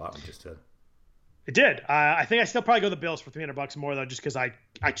 that's a lot we just did. It did. I think I still probably go the Bills for $300 more though, just because I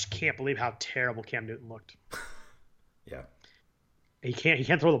just can't believe how terrible Cam Newton looked. Yeah, he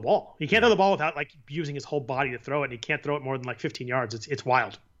can't throw the ball. He can't throw the ball without using his whole body to throw it. And he can't throw it more than 15 yards. It's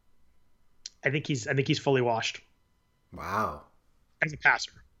wild. I think he's fully washed. Wow. As a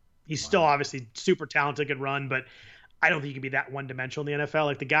passer. He's still obviously super talented, can run, but I don't think you can be that one-dimensional in the NFL.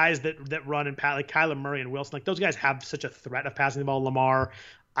 Like the guys that run and pat, like Kyler Murray and Wilson, those guys have such a threat of passing the ball. Lamar,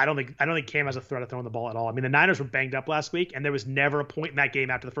 I don't think Cam has a threat of throwing the ball at all. I mean, the Niners were banged up last week, and there was never a point in that game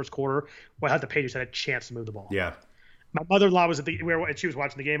after the first quarter where I thought the Patriots had a chance to move the ball. Yeah. My mother-in-law was she was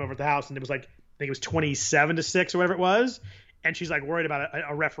watching the game over at the house, and it was I think it was 27-6 or whatever it was, and she's worried about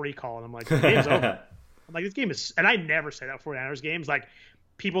a referee call, and I'm like, the game's over. I'm like, this game is, and I never say that before Niners games.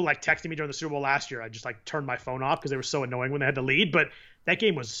 People texting me during the Super Bowl last year. I just turned my phone off because they were so annoying when they had the lead. But that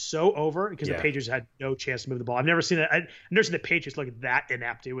game was so over because the Patriots had no chance to move the ball. I've never seen the Patriots look that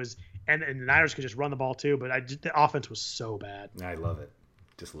inept. It was, and the Niners could just run the ball too. But the offense was so bad. I love it.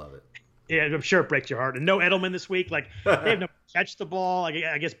 Just love it. Yeah, I'm sure it breaks your heart. And no Edelman this week. They have no catch the ball.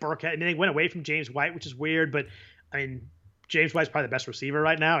 I guess Burkhead. And they went away from James White, which is weird. But I mean, James White's probably the best receiver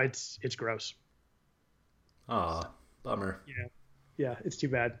right now. It's gross. Aw, bummer. Yeah, it's too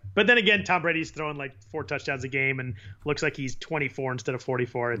bad. But then again, Tom Brady's throwing 4 touchdowns a game and looks like he's 24 instead of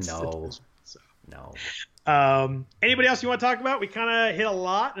 44. No. Anybody else you want to talk about? We kind of hit a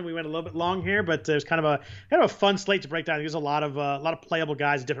lot and we went a little bit long here, but there's kind of a fun slate to break down. There's a lot of playable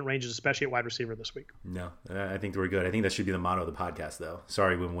guys at different ranges, especially at wide receiver this week. No, I think we're good. I think that should be the motto of the podcast, though.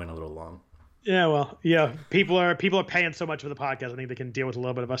 Sorry, we went a little long. Yeah, well, yeah, people are paying so much for the podcast. I think they can deal with a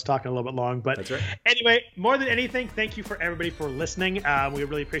little bit of us talking a little bit long. But that's right. Anyway, more than anything, thank you for everybody for listening. We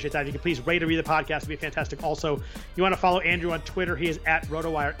really appreciate that. If you can please rate or review the podcast, it'd be fantastic. Also, you want to follow Andrew on Twitter. He is at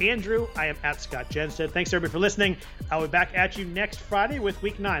RotoWireAndrew. I am at Scott Jenstead. Thanks everybody for listening. I'll be back at you next Friday with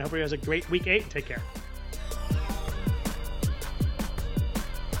Week 9. Hope everybody has a great Week 8. Take care.